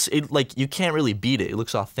looks like you can't really beat it. It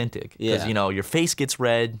looks authentic because you know your face gets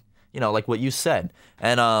red, you know, like what you said,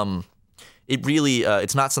 and it really,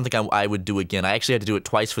 it's not something I would do again. I actually had to do it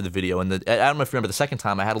twice for the video, and I don't know if you remember the second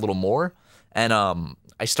time I had a little more, and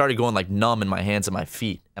I started going like numb in my hands and my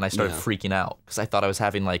feet, and I started freaking out because I thought I was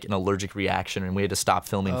having like an allergic reaction, and we had to stop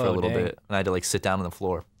filming for a little bit, and I had to like sit down on the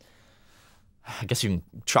floor. I guess you can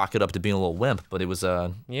chalk it up to being a little wimp, but it was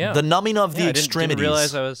the numbing of the extremities. I didn't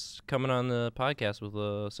realize I was coming on the podcast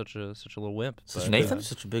with such a little wimp. Nathan?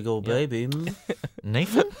 Such a big old baby.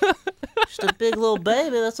 Nathan? Just a big little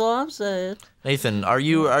baby, that's all I'm saying. Nathan, are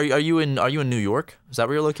you in New York? Is that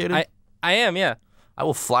where you're located? I am, yeah. I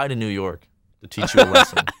will fly to New York to teach you a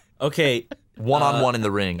lesson. Okay, one-on-one in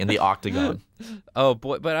the ring, in the octagon. Oh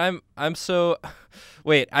boy, but I'm so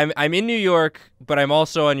wait, I'm in New York, but I'm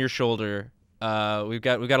also on your shoulder. We've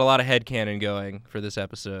got a lot of headcanon going for this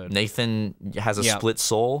episode. Nathan has a split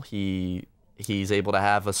soul. He's able to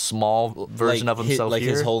have a small version of himself like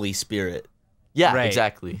here. His Holy Spirit. Yeah,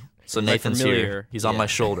 exactly. So Nathan's here. He's on my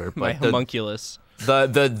shoulder. But my homunculus.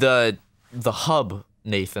 The hub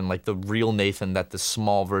Nathan, like the real Nathan that the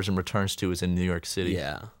small version returns to, is in New York City.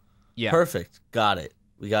 Yeah. Perfect. Got it.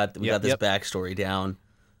 We got this backstory down.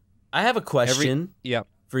 I have a question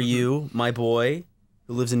for you, my boy,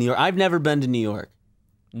 who lives in New York. I've never been to New York.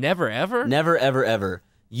 Never ever? Never, ever, ever.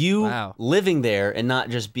 You Wow. living there and not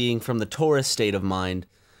just being from the tourist state of mind.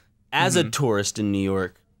 As a tourist in New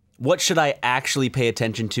York, what should I actually pay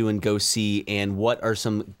attention to and go see, and what are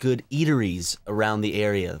some good eateries around the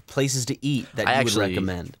area, places to eat that you would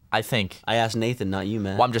recommend? I think. I asked Nathan, not you,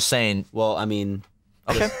 man. Well, I'm just saying. Well, I mean...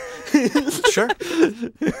 Okay. Sure.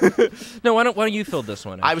 No, why don't you fill this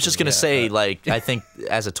one? I was just actually? gonna say, like, I think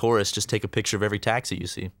as a tourist, just take a picture of every taxi you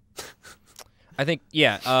see. I think,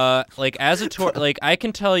 yeah, like as a tour, like I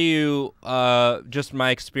can tell you, just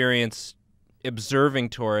my experience observing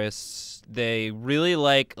tourists, they really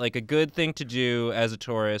like a good thing to do as a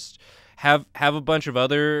tourist, have a bunch of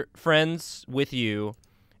other friends with you,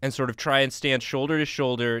 and sort of try and stand shoulder to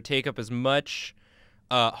shoulder, take up as much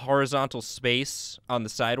horizontal space on the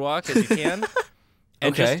sidewalk as you can,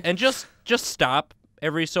 and just stop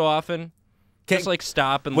every so often. Just like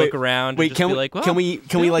stop and look around. And just be like, well, can we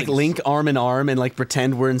like link arm in arm and like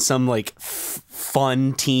pretend we're in some like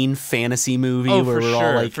fun teen fantasy movie where we're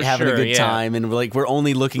all like having a good time, and we're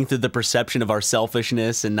only looking through the perception of our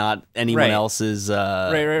selfishness and not anyone else's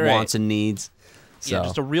wants and needs. So. Yeah,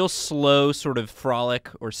 just a real slow sort of frolic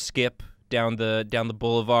or skip down the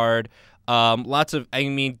boulevard. Lots of, I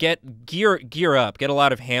mean, get gear up. Get a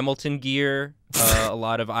lot of Hamilton gear. A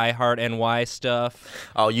lot of I Heart NY stuff.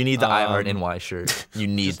 Oh, you need the I Heart NY shirt. You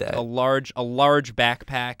need that. A large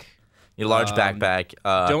backpack. You need a large backpack.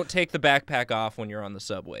 Don't take the backpack off when you're on the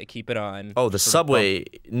subway. Keep it on. Oh, the subway.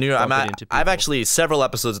 New York. I've actually several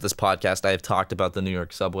episodes of this podcast. I have talked about the New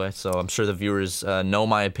York subway, so I'm sure the viewers know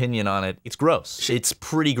my opinion on it. It's gross. It's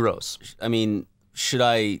pretty gross. I mean, should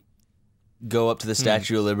I go up to the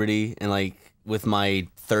Statue of Liberty and like with my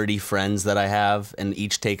 30 friends that I have and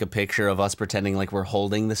each take a picture of us pretending like we're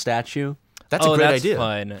holding the statue? That's a great idea.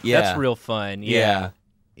 Fun. Yeah. That's real fun. Yeah.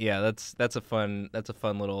 That's a fun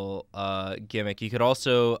little gimmick. You could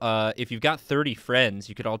also if you've got 30 friends,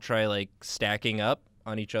 you could all try like stacking up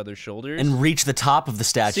on each other's shoulders and reach the top of the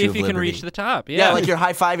Statue of Liberty. See if you can reach the top. Yeah, like you're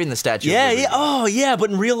high-fiving the Statue of Liberty. Yeah. Oh, yeah, but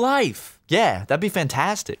in real life. Yeah, that'd be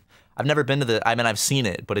fantastic. I've never been to I've seen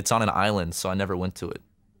it, but it's on an island, so I never went to it.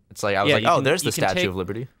 It's like I was like, there's the Statue of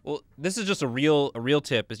Liberty. Well, this is just a real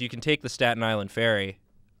tip: is you can take the Staten Island ferry.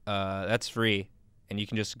 That's free, and you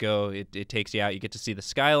can just go. It takes you out. You get to see the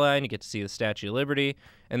skyline. You get to see the Statue of Liberty,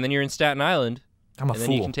 and then you're in Staten Island. I'm a fool.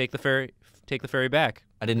 And then you can take the ferry back.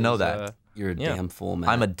 I didn't know that. You're a damn fool, man.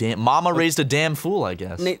 I'm a damn. Mama raised a damn fool, I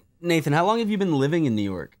guess. Nathan, how long have you been living in New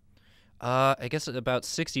York? I guess about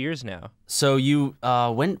 6 years now. So you,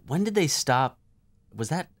 when did they stop? Was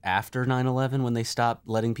that after 9/11 when they stopped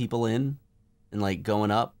letting people in and like going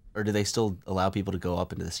up, or do they still allow people to go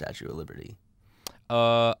up into the Statue of Liberty?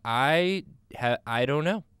 I don't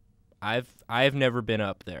know. I've never been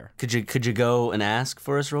up there. Could you go and ask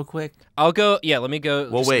for us real quick? I'll go. Yeah, let me go.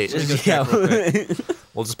 Well, wait. We'll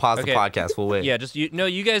just pause the podcast. We'll wait. Yeah,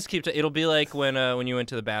 you guys keep. It'll be like when you went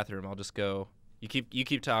to the bathroom. I'll just go. You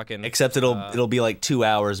keep talking. Except it'll be like 2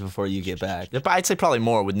 hours before you get back. I'd say probably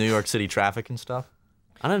more with New York City traffic and stuff.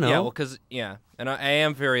 I don't know. Yeah, well, and I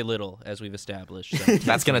am very little, as we've established. So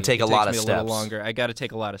that's gonna take a lot of steps. A little longer. I got to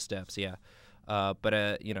take a lot of steps. Yeah, but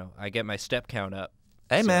I get my step count up.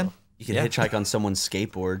 Hey, man, you can hitchhike on someone's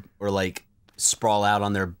skateboard or like sprawl out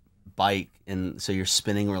on their bike, and so you're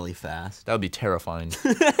spinning really fast. That would be terrifying.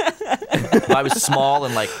 If I was small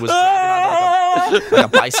and like was grabbing onto like a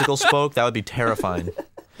bicycle spoke, that would be terrifying.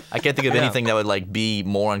 I can't think of anything that would like be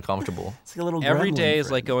more uncomfortable. It's like a little every day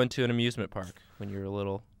is like going to an amusement park when you're a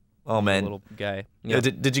little. Oh man, little guy. Yeah.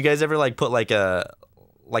 Did you guys ever like put like a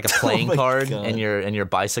playing card in your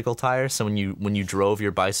bicycle tire? So when you drove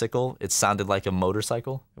your bicycle, it sounded like a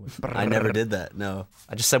motorcycle. I never did that. No,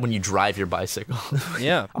 I just said when you drive your bicycle.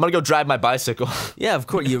 Yeah, I'm gonna go drive my bicycle. Yeah, of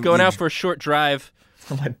course. Going out for a short drive.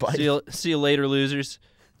 On my bike. See you later, losers.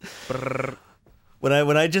 When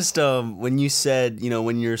you said,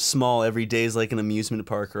 when you're small, every day is like an amusement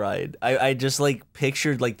park ride, I just like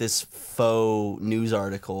pictured like this faux news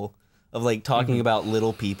article of like talking about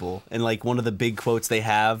little people, and like one of the big quotes they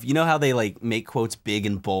have, you know how they like make quotes big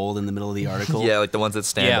and bold in the middle of the article? Yeah, like the ones that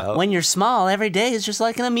stand out. When you're small, every day is just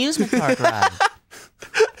like an amusement park ride.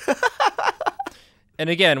 And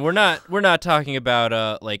again, we're not talking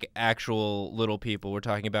about like actual little people. We're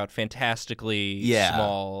talking about fantastically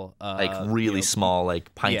small, like really small,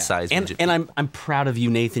 like pint-sized. And I'm proud of you,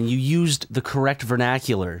 Nathan. You used the correct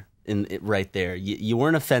vernacular in it right there. You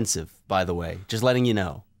weren't offensive, by the way. Just letting you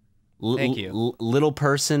know. Thank you. Little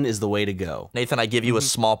person is the way to go. Nathan, I give you a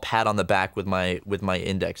small pat on the back with my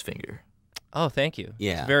index finger. Oh, thank you.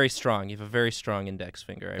 Yeah. It's very strong. You have a very strong index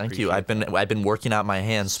finger. Thank you. I've been working out my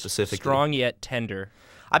hands specifically. Strong yet tender.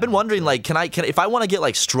 I've been wondering, like, can if I want to get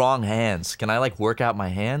like strong hands, can I like work out my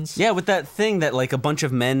hands? Yeah, with that thing that like a bunch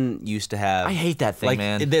of men used to have. I hate that thing, like,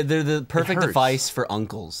 man. They're the perfect hurts. device for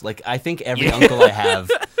uncles. Like, I think every uncle I have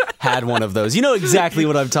had one of those. You know exactly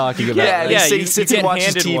what I'm talking about. Yeah, right? Yeah, he you sits get and watches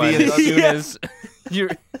handed TV one and as soon as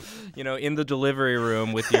you're, in the delivery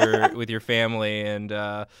room with your family, and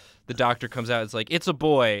the doctor comes out. It's like, it's a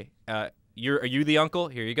boy. Are you the uncle?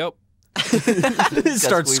 Here you go.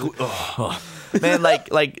 Starts Man,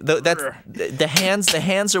 the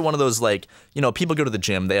hands are one of those, like, people go to the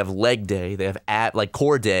gym, they have leg day, they have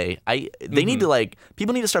core day. They need to, like,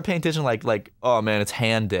 people need to start paying attention, like, oh man, it's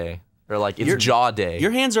hand day, or like it's jaw day.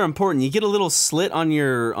 Your hands are important. You get a little slit on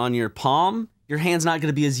your palm, your hand's not going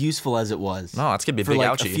to be as useful as it was. No, it's going to be a for big like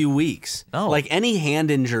ouchie. a few weeks. No. Like, any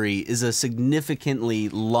hand injury is a significantly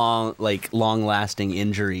long-lasting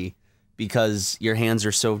injury because your hands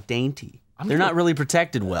are so dainty. They're not really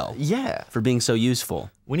protected well. Yeah. For being so useful.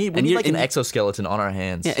 We need like an exoskeleton on our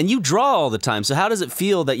hands. Yeah, and you draw all the time. So how does it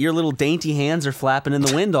feel that your little dainty hands are flapping in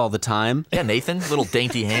the wind all the time? Yeah, Nathan, little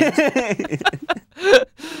dainty hands.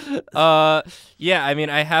 Yeah, I mean,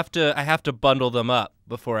 I have to bundle them up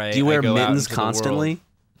before I. Do you wear I go out mittens into the constantly? world.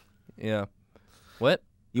 Yeah. What?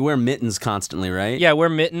 You wear mittens constantly, right? Yeah, I wear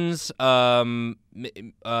mittens.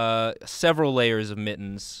 Several layers of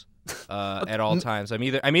mittens. At all times, I'm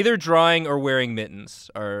either drawing or wearing mittens.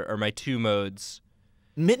 Are my two modes.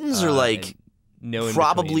 Mittens are like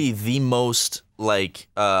probably the most like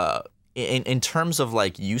in terms of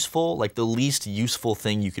like useful, like the least useful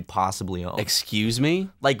thing you could possibly own. Excuse me?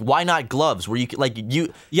 Like, why not gloves? Where you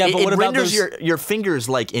Yeah, but what it about renders those... your fingers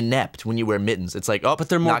like inept when you wear mittens. It's like, oh, but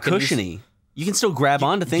they're more cushiony. You can still grab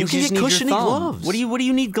onto things. You can get cushiony gloves. gloves. What do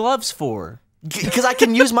you need gloves for? Because I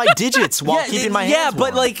can use my digits while keeping my hands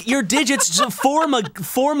warm. But like your digits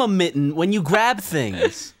form a mitten when you grab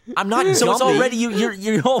things. I'm not Gumby. So it's already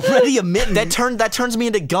you're already a mitten. That turns me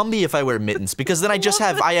into Gumby if I wear mittens, because then I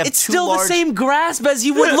have it's still the same grasp as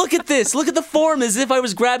you would. Look at this. Look at the form as if I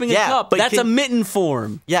was grabbing a cup. But that's a mitten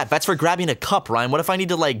form. Yeah, that's for grabbing a cup, Ryan. What if I need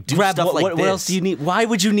to like do stuff like this? What else do you need? Why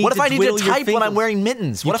would you need? What if to I need to type when I'm wearing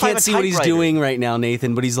mittens? What if I can't see what he's doing right now,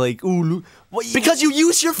 Nathan? But he's like, ooh. Because you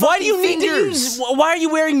use your fucking fingers. Why are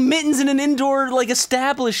you wearing mittens in an indoor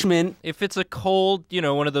establishment? If it's a cold,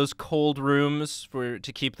 one of those cold rooms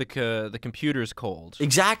to keep the computers cold.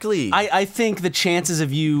 Exactly. I think the chances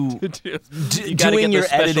of you doing your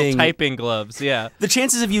editing, typing gloves. Yeah. The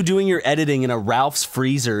chances of you doing your editing in a Ralph's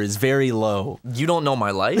freezer is very low. You don't know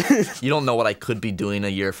my life. You don't know what I could be doing a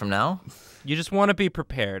year from now. You just want to be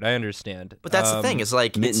prepared. I understand. But that's the thing. It's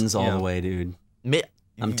like mittens all the way, dude.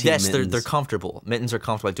 Yes, they're comfortable. Mittens are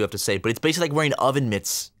comfortable, I do have to say, but it's basically like wearing oven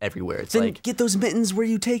mitts everywhere. It's then like, get those mittens where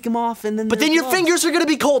you take them off and then. But then your fingers are gonna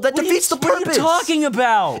be cold. That defeats the purpose. What are you talking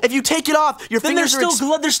about? If you take it off, your fingers are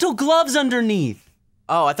there's still gloves underneath.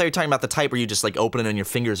 Oh, I thought you were talking about the type where you just like open it and your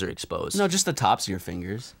fingers are exposed. No, just the tops of your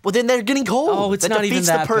fingers. Well, then they're getting cold. Oh, it's that not even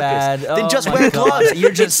that the purpose. bad. Then just wear gloves.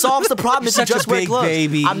 It solves the problem if you such just a wear big gloves.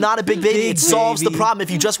 Baby. I'm not a big baby. It solves the problem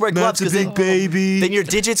if you just wear gloves. That's a big baby. Then your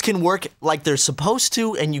digits can work like they're supposed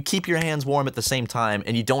to, and you keep your hands warm at the same time,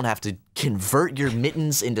 and you don't have to convert your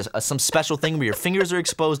mittens into some special thing where your fingers are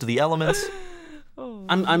exposed to the elements.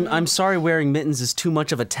 I'm sorry, wearing mittens is too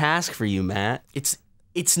much of a task for you, Matt.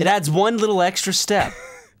 It adds one little extra step.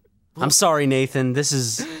 I'm sorry, Nathan.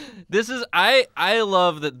 I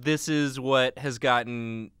love that this is what has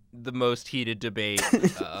gotten the most heated debate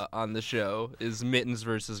on the show is mittens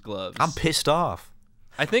versus gloves. I'm pissed off.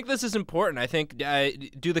 I think this is important. I think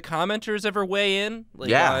do the commenters ever weigh in?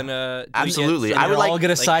 Absolutely. I would all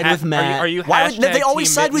gonna side with Matt. Are you Why would they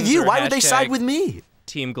always side with you? Why would they side with me?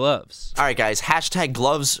 Team gloves. All right, guys. Hashtag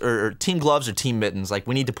gloves or team gloves or team mittens. Like,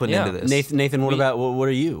 we need to put an end to this. Nathan, what are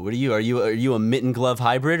you? What are you? Are you a mitten glove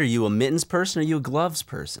hybrid? Are you a mittens person? Or are you a gloves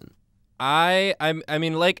person? I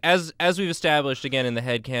mean, like as we've established again in the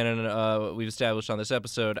headcanon, we've established on this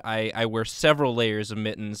episode, I wear several layers of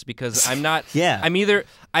mittens because I'm not. Yeah.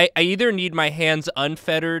 I either need my hands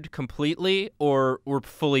unfettered completely or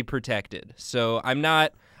fully protected. So I'm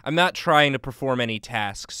not trying to perform any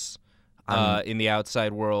tasks. In the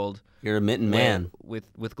outside world, you're a mitten man with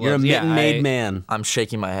gloves. You're a mitten-made man. I'm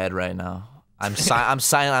shaking my head right now. I'm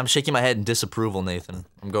silent. I'm shaking my head in disapproval, Nathan.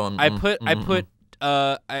 I'm going. I put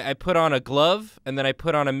on a glove, and then I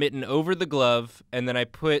put on a mitten over the glove, and then I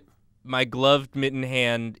put my gloved mitten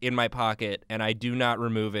hand in my pocket, and I do not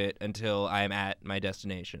remove it until I am at my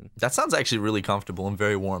destination. That sounds actually really comfortable and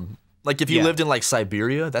very warm. Like if you lived in like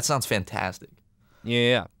Siberia, that sounds fantastic.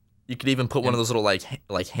 Yeah. You could even put one of those little like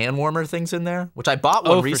hand warmer things in there, which I bought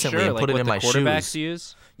one recently for sure. and put like it in my the quarterbacks shoes.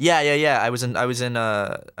 use. Yeah. I was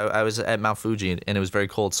at Mount Fuji and it was very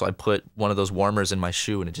cold, so I put one of those warmers in my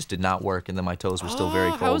shoe and it just did not work, and then my toes were still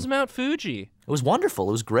very cold. How was Mount Fuji? It was wonderful.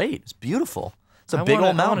 It was great. It's beautiful. It's a big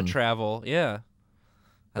old mountain. I want to travel. Yeah.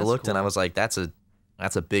 I looked and I was like, that's a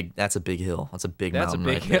big hill. That's a big mountain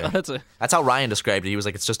right there. That's how Ryan described it. He was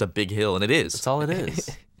like, it's just a big hill, and it is. That's all it is.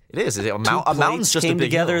 It is. A mountain's just a came big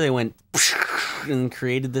together. hill. They went and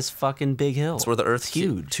created this fucking big hill. It's where the Earth's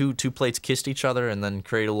huge. Two plates kissed each other and then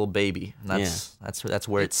created a little baby. And that's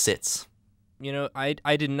where it sits. You know,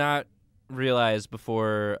 I did not realize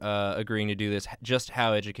before agreeing to do this just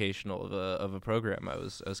how educational of a program I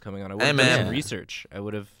was coming on. I would have done some research. I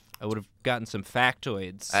would have gotten some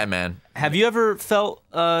factoids. Hey man, have you ever felt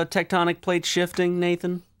tectonic plates shifting,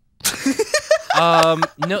 Nathan?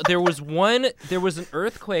 No, there was an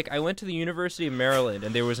earthquake. I went to the University of Maryland,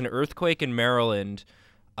 and there was an earthquake in Maryland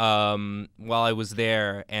while I was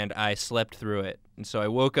there, and I slept through it. And so I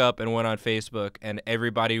woke up and went on Facebook, and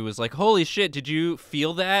everybody was like, holy shit, did you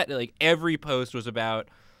feel that? Like, every post was about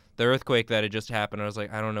the earthquake that had just happened. I was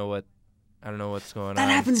like, I don't know what's going on. That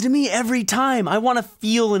happens to me every time. I want to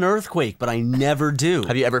feel an earthquake, but I never do.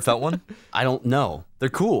 Have you ever felt one? I don't know. They're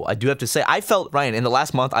cool. I do have to say, Ryan, in the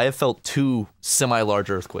last month, I have felt 2 semi-large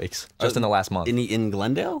earthquakes just in the last month. In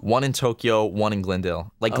Glendale? One in Tokyo, one in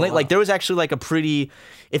Glendale. Wow. Like there was actually like it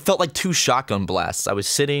felt like 2 shotgun blasts. I was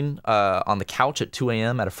sitting on the couch at 2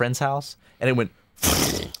 a.m. at a friend's house, and it went.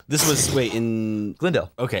 This was in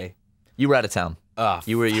Glendale. Okay. You were out of town.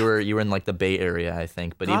 You were in like the Bay Area, I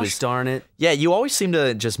think. But Gosh darn it. Yeah, you always seem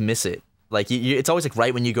to just miss it. Like it's always like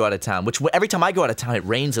right when you go out of town. Which every time I go out of town, it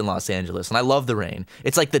rains in Los Angeles, and I love the rain.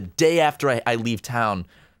 It's like the day after I leave town,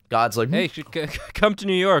 God's like, hey, come to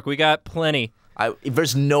New York. We got plenty.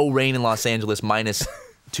 There's no rain in Los Angeles minus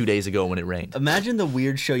 2 days ago when it rained. Imagine the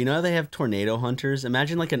weird show. You know how they have tornado hunters?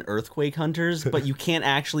 Imagine like an earthquake hunters, but you can't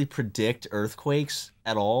actually predict earthquakes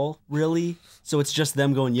at all, really. So it's just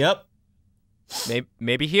them going, yep.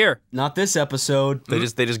 Maybe here. Not this episode. They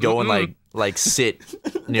just go and like sit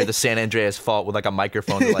near the San Andreas Fault with like a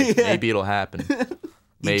microphone. To like, maybe it'll happen.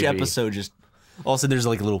 Maybe. Each episode just all of a sudden there's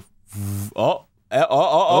like a little was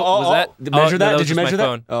that? Measure that? No, Did you measure that?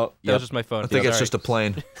 Phone. Oh, that was just my phone. I think it's just a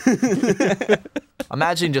plane.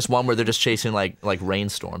 Imagine just one where they're just chasing like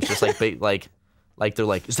rainstorms, just like they're like,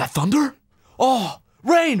 is that thunder? Oh,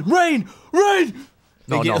 rain!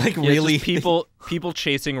 No, like really people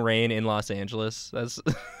chasing rain in Los Angeles. That's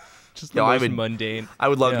just the most mundane. I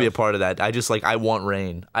would love to be a part of that. I want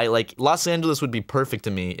rain. Los Angeles would be perfect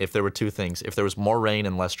to me if there were 2 things: if there was more rain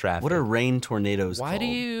and less traffic. What are rain tornadoes Why called? do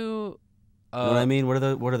you? You know what I mean? What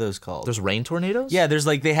are those called? There's rain tornadoes? Yeah, there's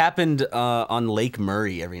like they happened on Lake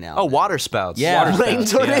Murray every now and then. water spouts. Yeah, Water rain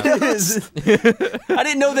spouts, tornadoes. I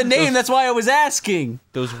didn't know the name. That's why I was asking.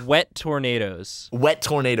 Those wet tornadoes. Wet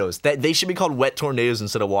tornadoes. They should be called wet tornadoes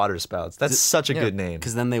instead of water spouts. That's such a good name.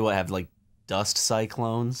 Because then they would have like dust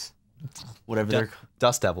cyclones, whatever they're called.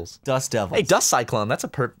 Dust devils. Dust devils. Hey, dust cyclone.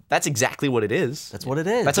 That's exactly what it is. That's what it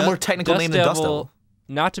is. That's a more technical name than dust devil.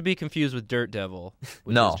 Not to be confused with Dirt Devil,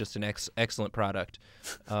 which is just an excellent product.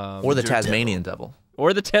 Or the Tasmanian Devil.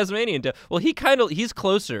 Or the Tasmanian Devil. Well, he's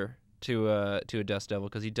closer to a Dust Devil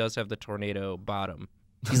because he does have the tornado bottom.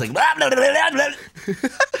 He's like,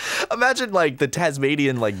 imagine like the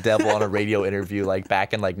Tasmanian like devil on a radio interview like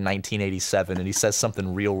back in like 1987, and he says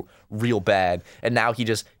something real bad, and now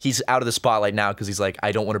he's out of the spotlight now because he's like,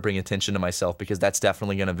 I don't want to bring attention to myself because that's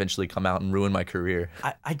definitely going to eventually come out and ruin my career.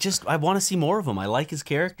 I want to see more of him. I like his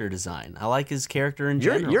character design. I like his character in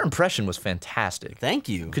general. Your impression was fantastic. Thank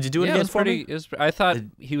you. Could you do it again for me? I thought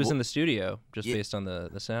he was in the studio just based on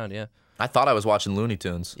the sound. Yeah. I thought I was watching Looney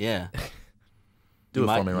Tunes. Yeah. Do it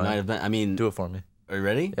for me, Ryan. Do it for me. Are you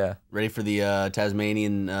ready? Yeah. Ready for the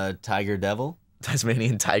Tasmanian Tiger Devil?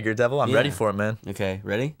 Tasmanian Tiger Devil? I'm ready for it, man. Okay,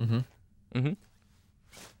 ready? Mm-hmm. Mm-hmm.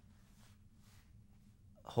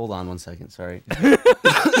 Hold on one second, sorry.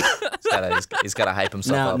 He's got to hype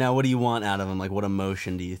himself up. Now, what do you want out of him? Like, what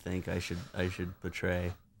emotion do you think I should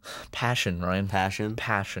portray? Passion, Ryan. Passion?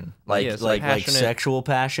 Passion. Like sexual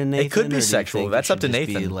passion, Nathan? It could be sexual. That's up to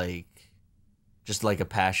Nathan. Just like a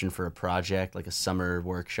passion for a project, like a summer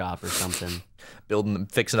workshop or something.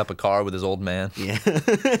 Fixing up a car with his old man. Yeah.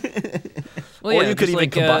 Well, or you could even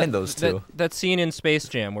combine those two. That scene in Space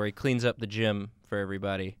Jam where he cleans up the gym for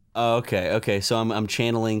everybody. Oh, okay. So I'm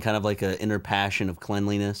channeling kind of like an inner passion of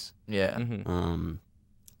cleanliness. Yeah. Mm-hmm.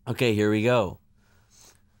 Okay, here we go.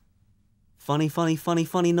 Funny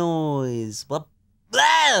noise. Blah,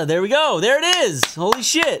 blah. There we go. There it is. Holy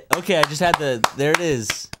shit. Okay, I just had there it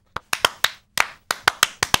is.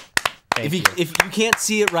 If you can't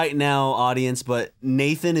see it right now, audience, but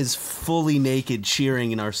Nathan is fully naked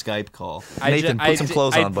cheering in our Skype call. Nathan, put some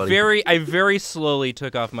clothes on, buddy. I very slowly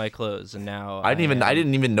took off my clothes, and now I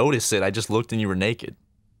didn't even notice it. I just looked and you were naked.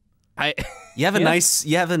 You have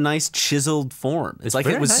a nice chiseled form. It's like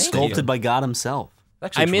it was sculpted by God himself.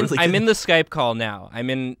 Actually, I'm in the Skype call now.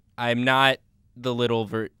 I'm not the little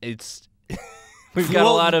We've got a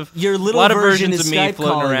lot of versions of me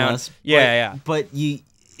floating around. Us, yeah. But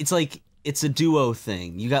it's like it's a duo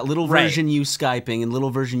thing. You got little version you Skyping and little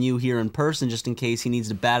version you here in person, just in case he needs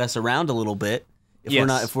to bat us around a little bit.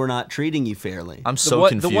 If we're not treating you fairly. I'm so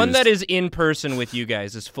confused. The one that is in person with you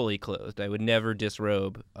guys is fully clothed. I would never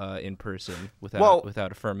disrobe in person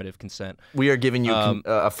without affirmative consent. We are giving you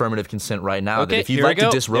affirmative consent right now. Okay, that if you'd like to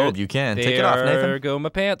disrobe, you can. Take it off, Nathan. There go my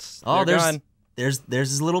pants. Oh, They're gone. There's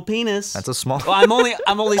his little penis. That's a small. Well, I'm only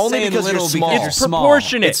saying because little you're small. because It's you're small.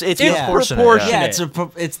 proportionate. It's proportionate.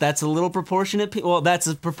 Yeah, that's a little proportionate. That's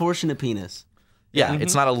a proportionate penis. Yeah,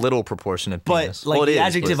 it's not a little proportionate penis. But the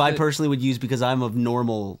adjective I personally would use because I'm of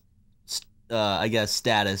normal, I guess,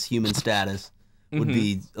 human status, would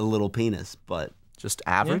be a little penis. But just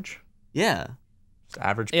average. Yeah. Just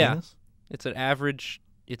average penis. It's an average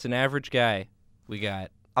guy. We got.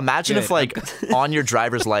 Imagine if, like, on your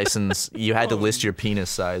driver's license, you had to list your penis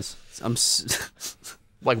size.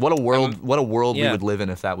 Like, what a world we would live in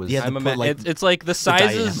if that was. Yeah, it's like the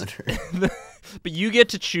sizes. But you get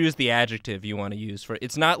to choose the adjective you want to use for it.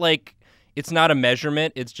 It's not a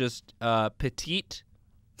measurement. It's just petite.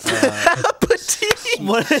 Petite.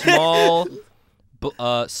 Small,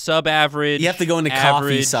 sub-average. You have to go into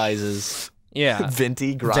coffee sizes. Yeah.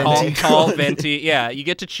 Venti, grande. Tall, venti. Yeah, you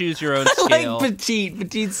get to choose your own scale. Like petite.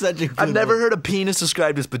 Petite's such a good I've never heard a penis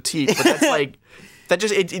described as petite, but that's like that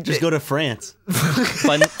just go to France.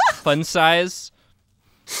 Fun size.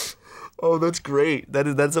 Oh, that's great.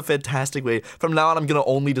 That's a fantastic way. From now on, I'm gonna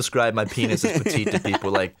only describe my penis as petite to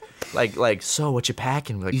people. Like. So, what you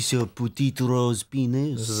packing? Like, you see a petite rose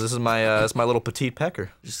penis. This is my little petite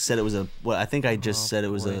pecker. Just said it was I think I just said it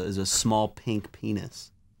was a small pink penis.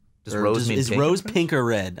 Does rose mean pink? Is rose pink or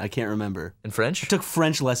red? I can't remember. In French? I took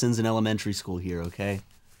French lessons in elementary school here. Okay.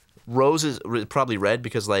 Rose is probably red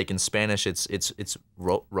because, like, in Spanish, it's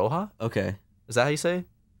roja. Okay. Is that how you say?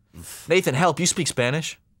 Nathan, help! You speak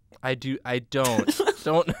Spanish. I do. I don't.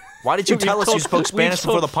 Don't. Why did you tell us you spoke Spanish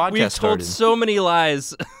before the podcast started? We've told so many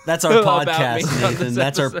lies. That's our podcast,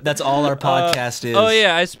 Nathan. That's all our podcast is. Oh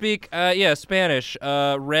yeah, I speak Spanish.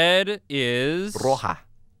 Red is roja.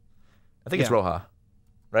 I think it's roja,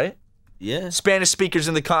 right? Yeah. Spanish speakers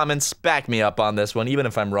in the comments, back me up on this one, even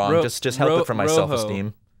if I'm wrong. Just help it for my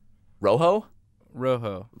self-esteem. Rojo?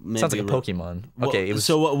 Rojo. Sounds like a Pokemon. Okay. It was...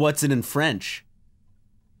 So what's it in French?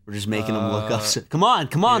 We're just making them look up. Come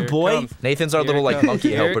on, boy. Nathan's our little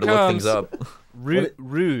monkey helper to look things up.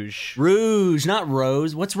 Rouge. Rouge, not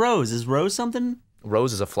rose. What's rose? Is rose something?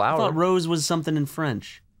 Rose is a flower. I thought rose was something in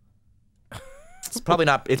French. It's probably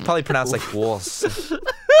not. It's probably pronounced like rose.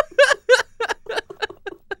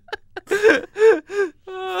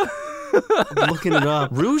 I'm looking it up.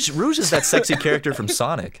 Rouge is that sexy character from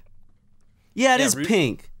Sonic. Yeah, it is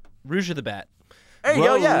pink. Rouge of the Bat. There you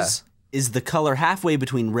go, yeah. Is the color halfway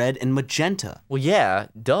between red and magenta. Well, yeah,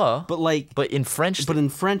 duh. But in French. But in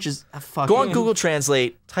French is go on Google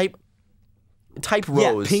Translate. Type rose.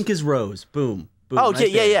 Yeah, pink is rose. Boom. Oh, right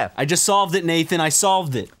yeah. I just solved it, Nathan. I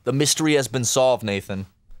solved it. The mystery has been solved, Nathan.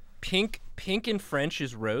 Pink in French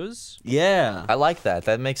is rose? Yeah. I like that.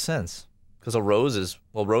 That makes sense. Because roses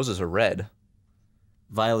are red.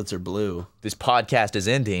 Violets are blue. This podcast is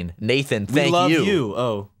ending. Nathan, thank you. We love you.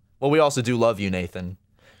 Oh. Well, we also do love you, Nathan.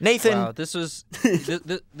 Nathan. Wow, this was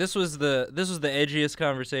the edgiest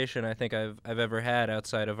conversation I think I've ever had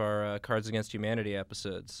outside of our Cards Against Humanity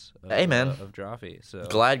episodes. Hey man, of Drawfee. So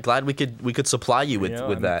glad we could supply you with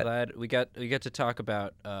that. Glad we got to talk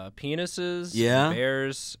about penises,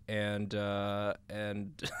 bears, and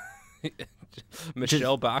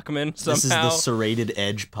Michelle Bachmann somehow. This is the Serrated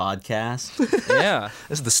Edge podcast. Yeah.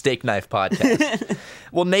 This is the Steak Knife podcast.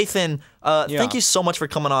 Well, Nathan, thank you so much for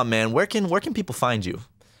coming on, man. Where can people find you?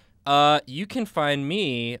 You can find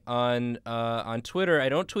me on Twitter. I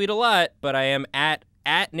don't tweet a lot, but I am at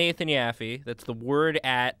Nathan Yaffe. That's the word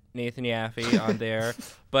at Nathan Yaffe on there.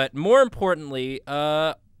 But more importantly,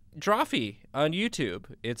 Drawfee on YouTube.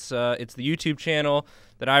 It's the YouTube channel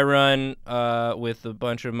that I run with a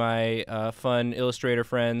bunch of my fun illustrator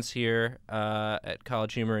friends here at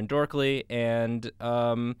College Humor in Dorkley, and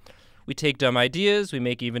we take dumb ideas, we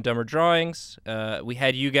make even dumber drawings. We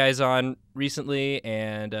had you guys on recently,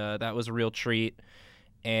 and that was a real treat.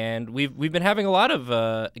 And we've been having a lot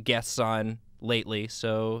of guests on lately.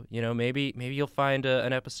 So maybe you'll find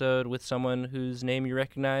an episode with someone whose name you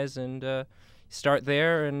recognize, and start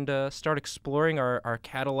there and start exploring our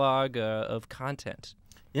catalog of content.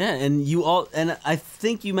 Yeah, and I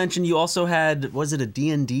think you mentioned you also had, was it a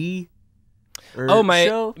D&D?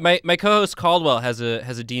 Show? my co-host Caldwell has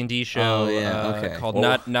a D&D show called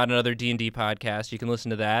Not Another D&D Podcast. You can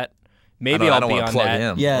listen to that. Maybe I'll be on that.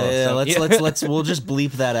 Him. Yeah, let's we'll just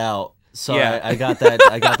bleep that out. Sorry, I got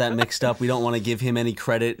that mixed up. We don't want to give him any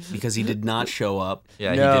credit because he did not show up.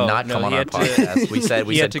 Yeah, he did not come on our podcast. We said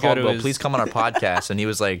Caldwell, please come on our podcast, and he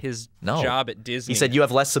was like, his no. job at Disney. He said, you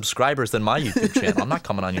have less subscribers than my YouTube channel. I'm not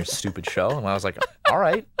coming on your stupid show. And I was like, all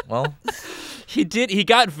right, well. He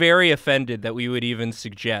got very offended that we would even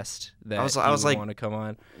suggest that I was he like, want to come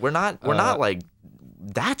on. We're not like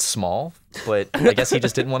that small, but I guess he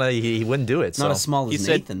just didn't want to. He wouldn't do it. Not as small as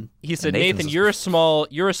Nathan. He said, Nathan, you're a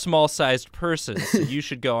small-sized person, so you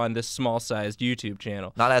should go on this small-sized YouTube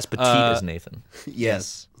channel. Not as petite as Nathan.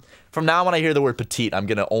 Yes. From now on, when I hear the word petite, I'm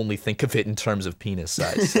gonna only think of it in terms of penis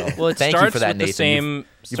size. So well, it thank starts you for that, with Nathan.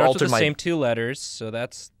 Starts with the same two letters, so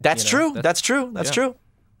that's true. That's true.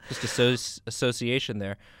 Just association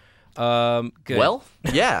there. Good. Well,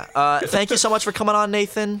 yeah. Thank you so much for coming on,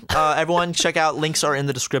 Nathan. Everyone, check out, links are in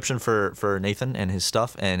the description for Nathan and his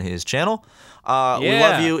stuff and his channel. We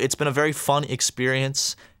love you. It's been a very fun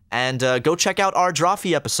experience. And go check out our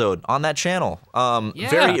Drawfee episode on that channel.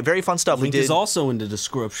 Very, very fun stuff. Link is also in the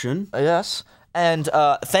description. Yes. And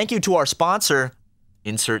thank you to our sponsor.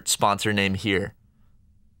 Insert sponsor name here.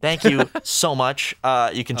 Thank you so much.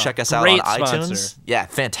 You can check us out on iTunes. Sponsor. Yeah,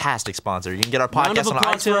 fantastic sponsor. You can get our podcast on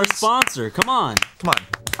iTunes. To our sponsor. Come on.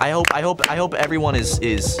 I hope everyone is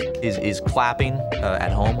clapping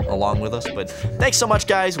at home along with us. But thanks so much,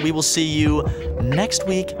 guys. We will see you next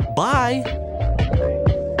week. Bye.